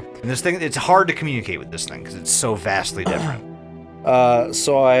 Okay. And this thing, it's hard to communicate with this thing because it's so vastly different.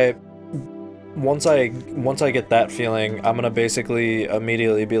 So once I get that feeling, I'm gonna basically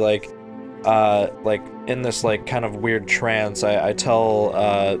immediately be like in this like kind of weird trance. I tell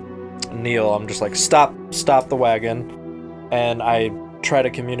Neil, I'm just like stop the wagon, and I try to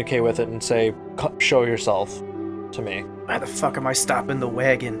communicate with it and say, show yourself to me. Why the fuck am I stopping the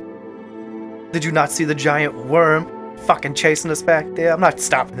wagon? Did you not see the giant worm fucking chasing us back there? I'm not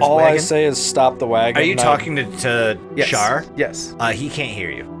stopping this All wagon. I say is stop the wagon. Are you and talking to Yes. Shar? Yes. He can't hear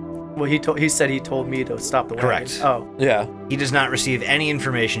you. Well, he said he told me to stop the Correct. wagon. Oh. Yeah. He does not receive any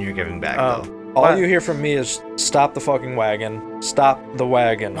information you're giving back, Oh. though. All Why- you hear from me is stop the fucking wagon. Stop the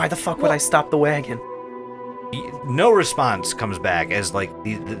wagon. Why the fuck would I stop the wagon? No response comes back as like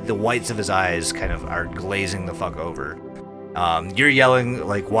the whites of his eyes kind of are glazing the fuck over. You're yelling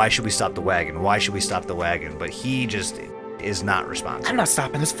like, "Why should we stop the wagon? Why should we stop the wagon?" But he just is not responsive. I'm not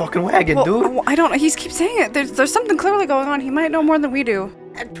stopping this fucking wagon, Well, dude. I don't. He keeps saying it. There's something clearly going on. He might know more than we do.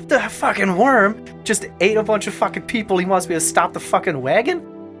 The fucking worm just ate a bunch of fucking people. He wants me to stop the fucking wagon?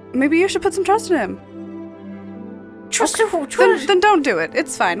 Maybe you should put some trust in him. Then don't do it.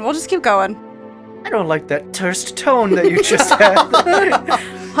 It's fine. We'll just keep going. I don't like that terse tone that you just had.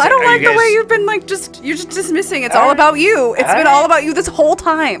 I don't Are like you the way guys- you've been you're just dismissing. It's all about you. It's been all about you this whole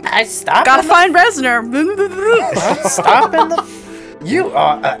time. I stopped. Gotta find Resner. Stopping the. You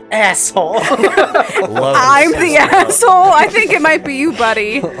are an asshole. Love I'm this. the asshole. I think it might be you,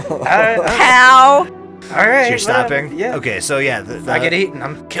 buddy. How? All right. So you're stopping? Yeah. Okay, so yeah, If I get eaten,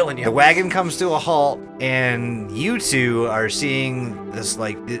 I'm killing you. the wagon comes to a halt, and you two are seeing this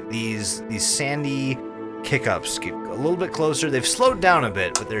like these sandy kick-ups get a little bit closer. They've slowed down a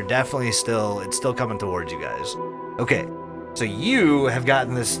bit, but they're definitely it's still coming towards you guys. Okay, so you have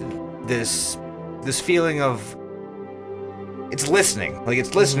gotten this this feeling of it's listening, like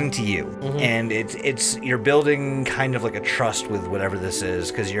it's listening to you, and it's you're building kind of like a trust with whatever this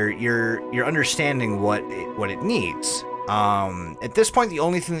is because you're understanding what it needs. At this point, the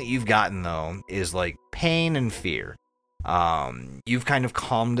only thing that you've gotten though is like pain and fear. You've kind of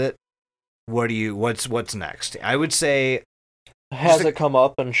calmed it. What's next? I would say Has it come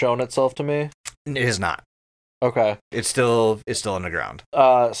up and shown itself to me? it is not. Okay. It's still underground.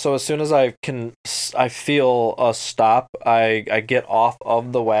 So as soon as I feel a stop, I get off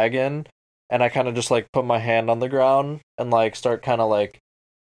of the wagon, and I kind of just like put my hand on the ground and like start kind of like.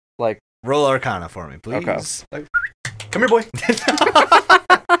 Roll Arcana for me, please. Okay. Come here, boy.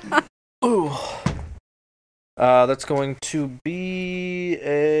 Ooh. That's going to be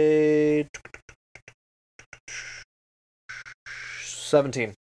a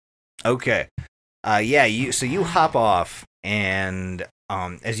 17. Okay. Yeah, you hop off, and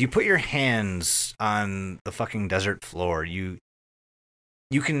as you put your hands on the fucking desert floor, you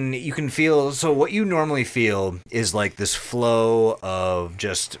can feel. So what you normally feel is like this flow of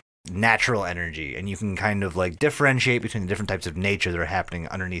just natural energy, and you can kind of like differentiate between the different types of nature that are happening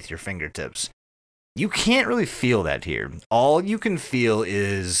underneath your fingertips. You can't really feel that here. All you can feel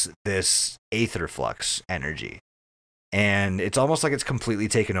is this aether flux energy. And it's almost like it's completely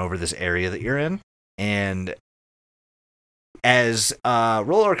taken over this area that you're in. And as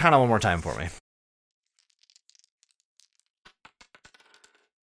roll Arcana one more time for me.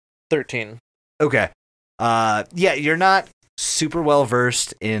 13. Okay. Yeah, you're not super well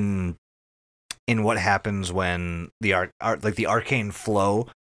versed in what happens when the the arcane flow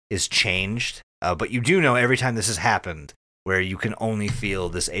is changed. But you do know every time this has happened, where you can only feel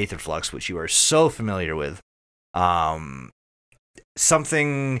this aether flux, which you are so familiar with.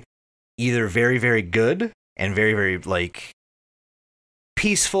 Something either very, very good and very, very like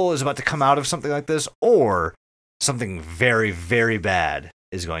peaceful is about to come out of something like this, or something very, very bad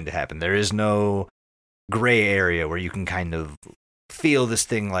is going to happen. There is no gray area where you can kind of feel this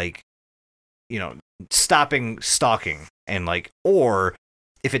thing like, stopping stalking, and like, or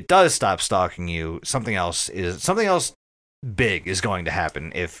if it does stop stalking you, something else big is going to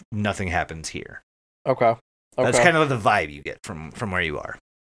happen if nothing happens here. Okay. That's kind of the vibe you get from where you are.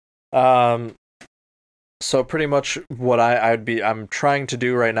 So pretty much what I'm trying to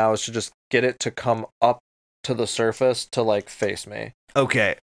do right now is to just get it to come up to the surface to like face me.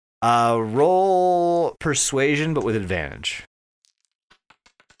 Okay. Roll persuasion, but with advantage.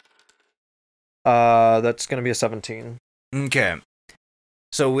 That's gonna be a 17. Okay.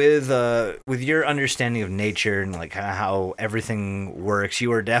 So with your understanding of nature and like kind of how everything works, you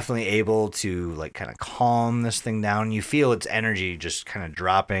are definitely able to like kind of calm this thing down. You feel its energy just kind of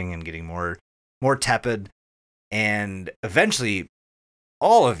dropping and getting more tepid, and eventually,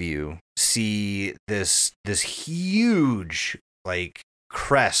 all of you see this huge like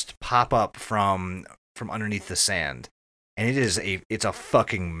crest pop up from underneath the sand, and it's a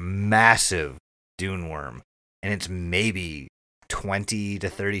fucking massive dune worm, and it's maybe 20 to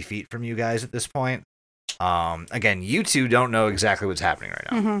 30 feet from you guys at this point. Again, you two don't know exactly what's happening right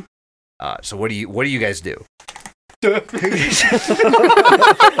now. So what do you guys do? I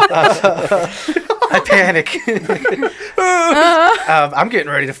panic. I'm getting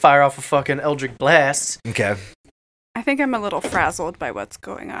ready to fire off a fucking Eldritch Blast. Okay. I think I'm a little frazzled by what's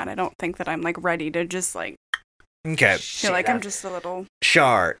going on. I don't think that I'm like ready to just like Okay. feel like I'm just a little.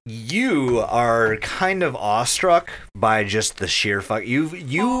 Shar, you are kind of awestruck by just the sheer fuck.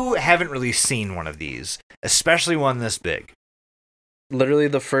 You haven't really seen one of these, especially one this big. Literally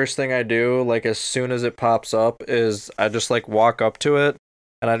the first thing I do, like as soon as it pops up, is I just like walk up to it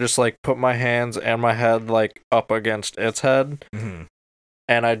and I just like put my hands and my head like up against its head,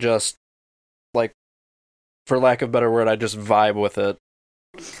 and I just like, for lack of a better word, I just vibe with it.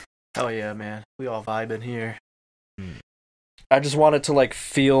 Hell yeah, man. We all vibe in here. I just want it to like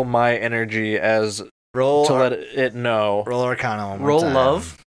feel my energy as let it know. Roll Arcana one more Roll time.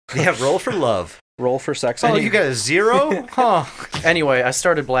 love? Yeah, roll for love. Roll for sex. Oh, you got a 0? Huh. Anyway, I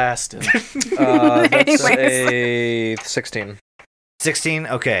started blasting. That's a 16. 16?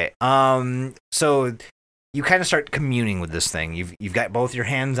 Okay. So you kind of start communing with this thing. You've got both your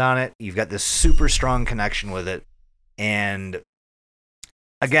hands on it. You've got this super strong connection with it. And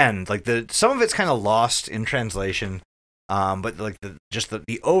again, like some of it's kind of lost in translation. But like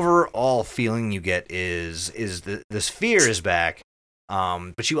the overall feeling you get is this fear is back.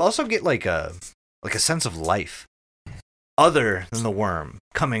 But you also get like a sense of life other than the worm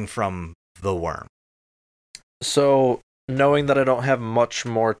coming from the worm. So knowing that I don't have much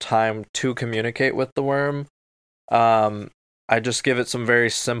more time to communicate with the worm, I just give it some very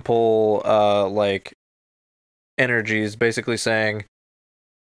simple, like, energies, basically saying,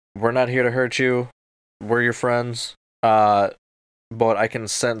 we're not here to hurt you, we're your friends, but I can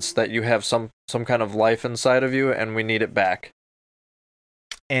sense that you have some kind of life inside of you, and we need it back.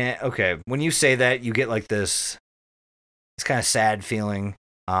 And okay, when you say that, you get like this kind of sad feeling.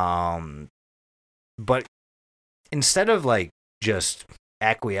 But instead of like just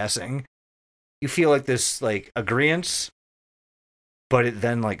acquiescing, you feel like this like agreeance, but it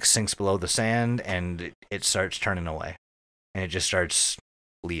then like sinks below the sand and it starts turning away, and it just starts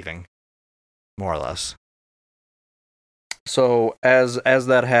leaving, more or less. So as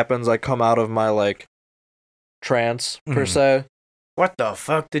that happens, I come out of my like trance per se. What the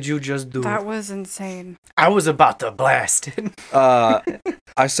fuck did you just do? That was insane. I was about to blast it.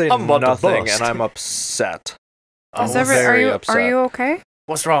 I say I'm about to nothing, bust. and I'm upset. Is was are very you upset. are you okay?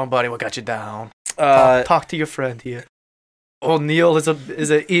 What's wrong, buddy? What got you down? Uh, Talk to your friend here. Old Neil is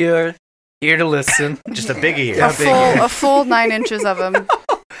a ear to listen. Just a big ear. A full 9 inches of him.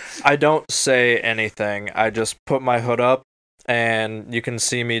 I don't say anything. I just put my hood up, and you can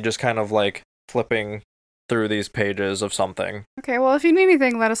see me just kind of like flipping through these pages of something. Okay, well, if you need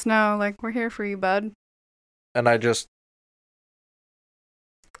anything, let us know. Like, we're here for you, bud. And I just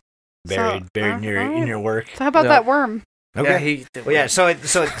Buried in your work. So how about Yeah. that worm? Okay. Well, yeah. So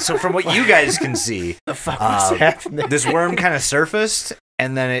from what you guys can see, the fuck was happening? this worm kind of surfaced,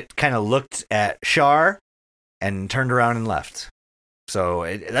 and then it kind of looked at Shar, and turned around and left. So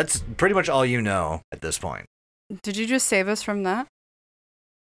that's pretty much all you know at this point. Did you just save us from that?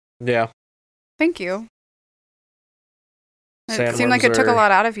 yeah. Thank you. It Sandworms seemed like it took a are-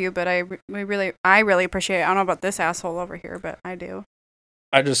 lot out of you, but I really appreciate it. I don't know about this asshole over here, but I do.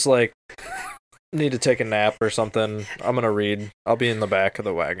 I just like need to take a nap or something. I'm gonna read. I'll be in the back of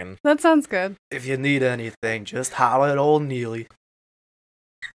the wagon. That sounds good. If you need anything, just holler at old Neely.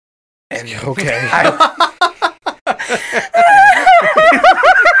 And Okay.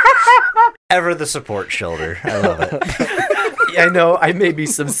 Ever the support shoulder. I love it. I know I may be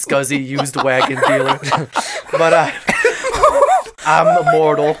some scuzzy used wagon dealer, but I'm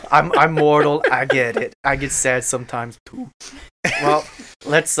immortal. I'm mortal. I get it. I get sad sometimes too. Well,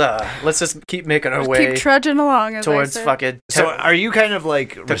 let's just keep making our Just way keep trudging along as towards I say. fucking. So are you kind of like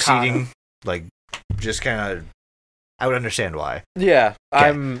Takata. receding, like just kind of? I would understand why. Yeah,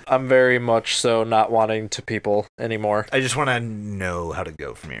 Okay. I'm very much so not wanting to people anymore. I just want to know how to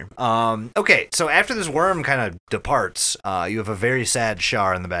go from here. Okay, so after this worm kind of departs, you have a very sad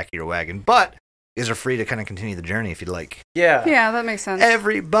Shar in the back of your wagon, but you guys are free to kind of continue the journey if you'd like. Yeah. Yeah, that makes sense.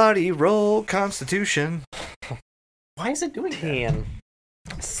 Everybody roll Constitution. Why is it doing that? 10.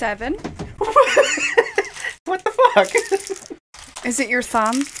 7. What the fuck? Is it your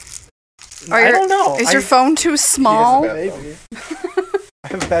thumb? I don't know. Is your phone too small? Maybe. I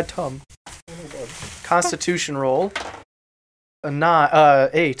have a bad thumb. Constitution roll.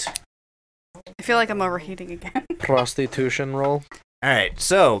 8. I feel like I'm overheating again. Prostitution roll. All right,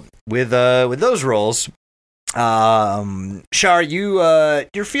 so with those rolls, Shar,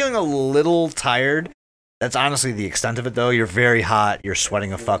 you're feeling a little tired. That's honestly the extent of it, though. You're very hot. You're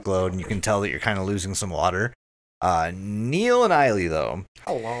sweating a fuckload, and you can tell that you're kind of losing some water. Neil and Eiley, though,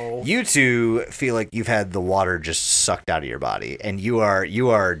 Hello. you two feel like you've had the water just sucked out of your body, and you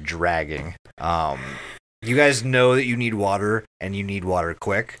are dragging. You guys know that you need water, and you need water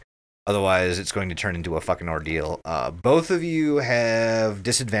quick. Otherwise, it's going to turn into a fucking ordeal. Both of you have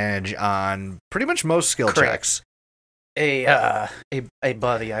disadvantage on pretty much most skill Correct. checks. Hey,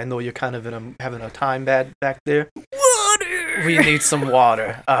 buddy. I know you're kind of having a time bad back there. Water! We need some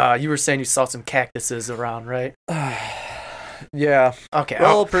water. You were saying you saw some cactuses around, right? Yeah. Okay.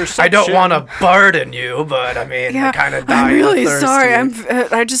 Roll I perception. don't want to burden you, but I mean, I kind of I'm dying really of thirst sorry. here.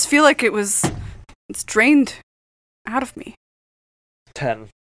 I just feel like it's drained out of me. 10.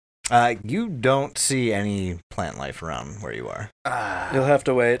 You don't see any plant life around where you are. You'll have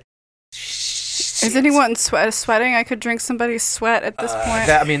to wait. Is anyone sweating? I could drink somebody's sweat at this point.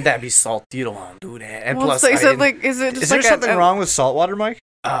 That'd be salt. You don't want to do that. And well, plus, is I it didn't- like, is it just Is there like something wrong with saltwater, Mike?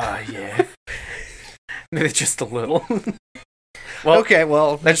 Yeah. Maybe just a little. Well, Okay,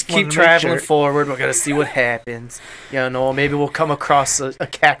 well, let's just wanted keep to make traveling sure. forward. We're gonna see what happens. You know, maybe we'll come across a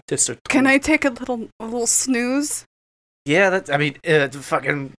cactus or two. Can I take a little snooze? Yeah, that's. I mean,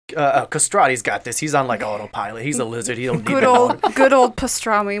 fucking Castrati's got this. He's on like autopilot. He's a lizard. He don't need Good no- old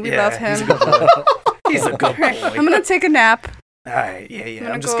pastrami. We Yeah, love He's a him. good boy. He's a good Alright, boy. I'm gonna take a nap. All right, yeah.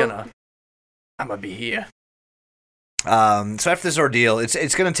 gonna I'm just go- gonna. I'm gonna be here. So after this ordeal,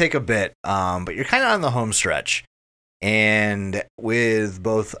 it's going to take a bit, but you're kind of on the home stretch. And with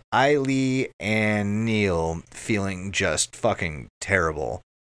both Eiley and Neil feeling just fucking terrible,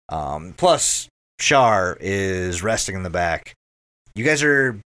 plus Shar is resting in the back, you guys you're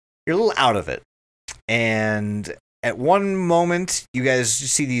a little out of it. And at one moment, you guys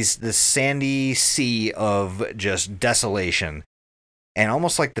see this sandy sea of just desolation. And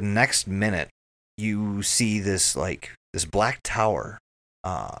almost like the next minute, you see this black tower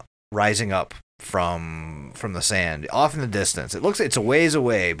rising up from the sand off in the distance. It's a ways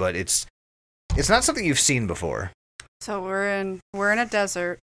away, but it's not something you've seen before. So we're in a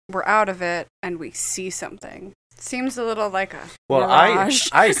desert. We're out of it, and we see something. Seems a little like a mirage.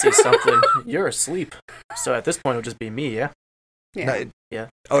 I see something. You're asleep. So at this point, it'll just be me, yeah? Yeah. Yeah.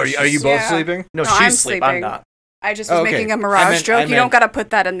 Oh, are you both Yeah. sleeping? No, No, she's I'm asleep. I'm sleeping. not. I just was Okay. making a mirage joke. I You meant- don't gotta put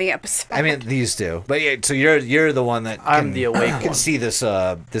that in the episode. I mean these two, but yeah. So you're the one that I'm the awake can one. see this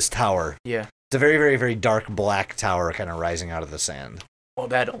tower. Yeah. It's a very, very, very dark black tower kind of rising out of the sand. Well,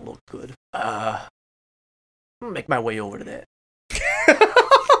 that don't look good. I'm gonna make my way over to that.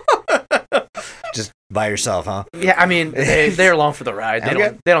 Just by yourself, huh? Yeah, I mean, they're along for the ride. They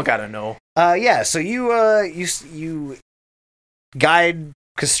Okay. don't gotta know. Yeah. So you guide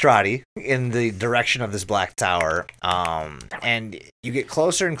Castrati in the direction of this black tower, and you get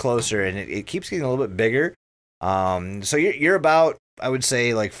closer and closer, and it keeps getting a little bit bigger. So you're about, I would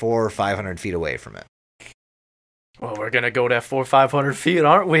say, like 400 or 500 feet away from it. Well, we're gonna go that 400 or 500 feet,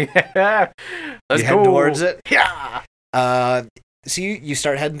 aren't we? Let's You head go towards it. Yeah. So you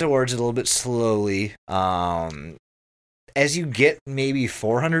start heading towards it a little bit slowly. As you get maybe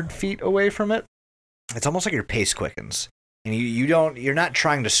 400 feet away from it, it's almost like your pace quickens, and you're not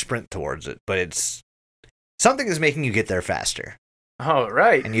trying to sprint towards it, but it's something is making you get there faster, All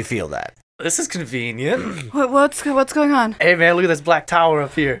right. and you feel that. This is convenient. What's going on? Hey man, look at this black tower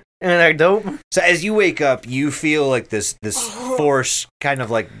up here. Isn't that dope? So as you wake up, you feel like this force kind of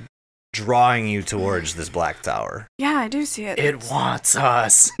like drawing you towards this black tower. Yeah, I do see it. It wants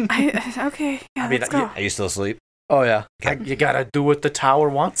us. Okay, yeah, I mean, let's go. Are you still asleep? Oh yeah. You gotta do what the tower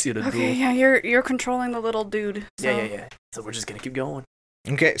wants you to Okay, do. yeah, you're controlling the little dude. So. Yeah. So we're just gonna keep going.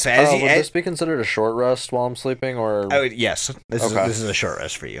 Okay, so as you would this be considered a short rest while I'm sleeping, or? yes, this Okay. is a short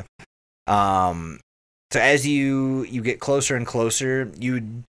rest for you. So as you get closer and closer,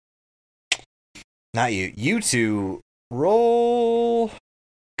 you two roll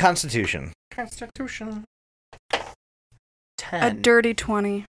Constitution. Constitution. A 10. dirty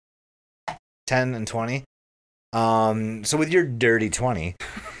 20. 10 and 20. So with your dirty 20,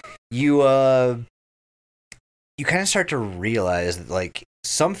 you kind of start to realize that like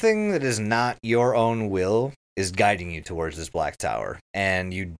something that is not your own will is guiding you towards this black tower,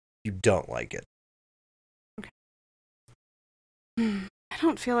 and you don't like it. I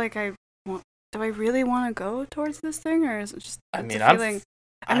don't feel like I want. Do I really want to go towards this thing, or is it just? I it's mean, a feeling.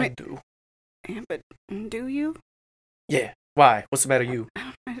 I do. Yeah, but do you? Yeah. Why? What's the matter with you?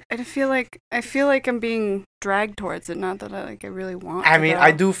 I feel like I'm being dragged towards it. Not that I really want. I to mean, go.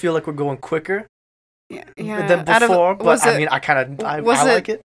 I do feel like we're going quicker Yeah. than Out of- before, but was I it- mean, I was like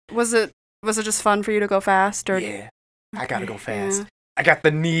it. Was it just fun for you to go fast, or? Yeah. I gotta go Okay, fast. yeah. I got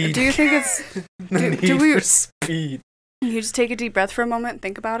the need. Do you think it's? the do- need do we- for speed? You just take a deep breath for a moment, and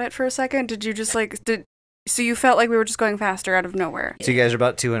think about it for a second. Did you just So you felt like we were just going faster out of nowhere? So you guys are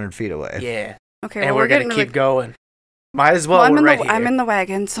about 200 feet away. Yeah. Okay, And well, we're gonna getting keep really. going. Might as well. Well, we're right here. I'm in the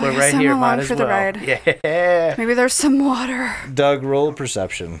wagon, so I we're guess right I'm here. along Might as for well. the ride. Yeah. Maybe there's some water. Doug, roll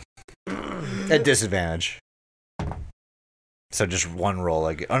perception. At disadvantage. So just one roll.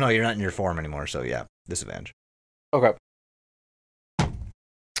 Like, oh no, you're not in your form anymore. So yeah, disadvantage. Okay.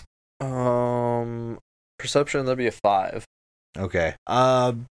 Perception, that'd be a 5. Okay.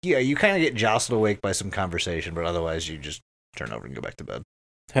 Yeah, you kind of get jostled awake by some conversation, but otherwise you just turn over and go back to bed.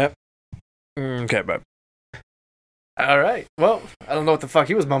 Yep. Okay, but All right. Well, I don't know what the fuck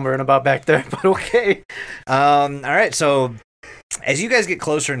he was mumbling about back there, but okay. All right. So as you guys get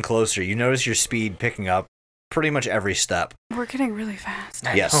closer and closer, you notice your speed picking up pretty much every step. We're getting really fast.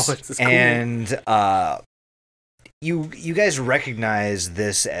 I Yes. know, it's cool. And you guys recognize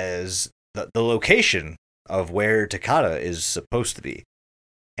this as the location of where Takata is supposed to be.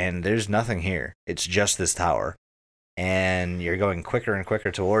 And there's nothing here. It's just this tower. And you're going quicker and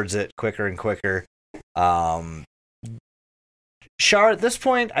quicker towards it, quicker and quicker. Shar, at this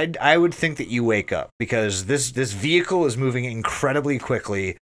point, I would think that you wake up because this vehicle is moving incredibly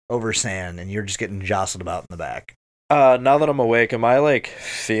quickly over sand, and you're just getting jostled about in the back. now that I'm awake, am I like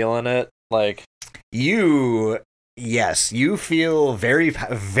feeling it? Like, Yes, you feel very,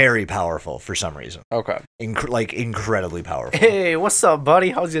 very powerful for some reason. okay. Incredibly powerful. Hey, what's up,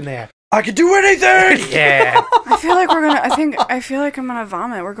 buddy? How's your nap? I can do anything! Yeah. I feel like we're gonna. I feel like I'm gonna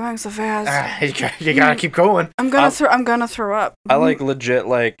vomit. We're going so fast. You gotta keep going. I'm gonna throw up. I like legit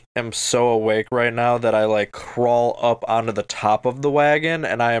like am so awake right now that I like crawl up onto the top of the wagon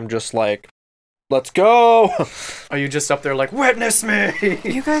and I am just like, let's go. Are you just up there like, witness me?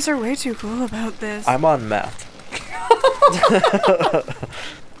 You guys are way too cool about this. I'm on meth.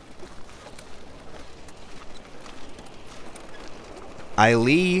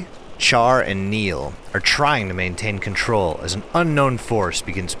 Ailey, Char, and Neil are trying to maintain control as an unknown force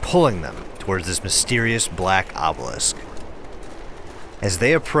begins pulling them towards this mysterious black obelisk. As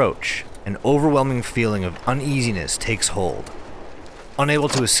they approach, an overwhelming feeling of uneasiness takes hold. Unable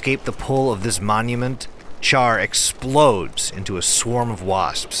to escape the pull of this monument, Char explodes into a swarm of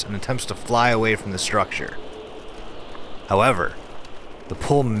wasps and attempts to fly away from the structure. However, the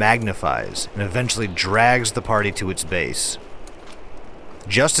pull magnifies and eventually drags the party to its base.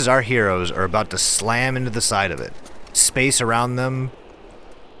 Just as our heroes are about to slam into the side of it, space around them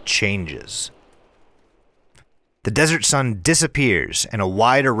changes. The desert sun disappears, and a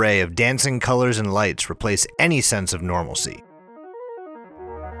wide array of dancing colors and lights replace any sense of normalcy.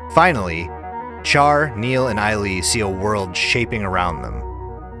 Finally, Char, Neil, and Ailey see a world shaping around them.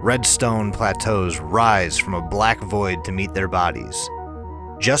 Red stone plateaus rise from a black void to meet their bodies.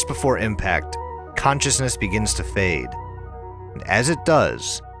 Just before impact, consciousness begins to fade. And as it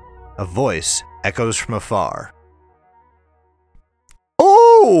does, a voice echoes from afar.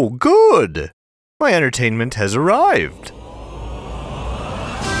 "Oh, good! My entertainment has arrived.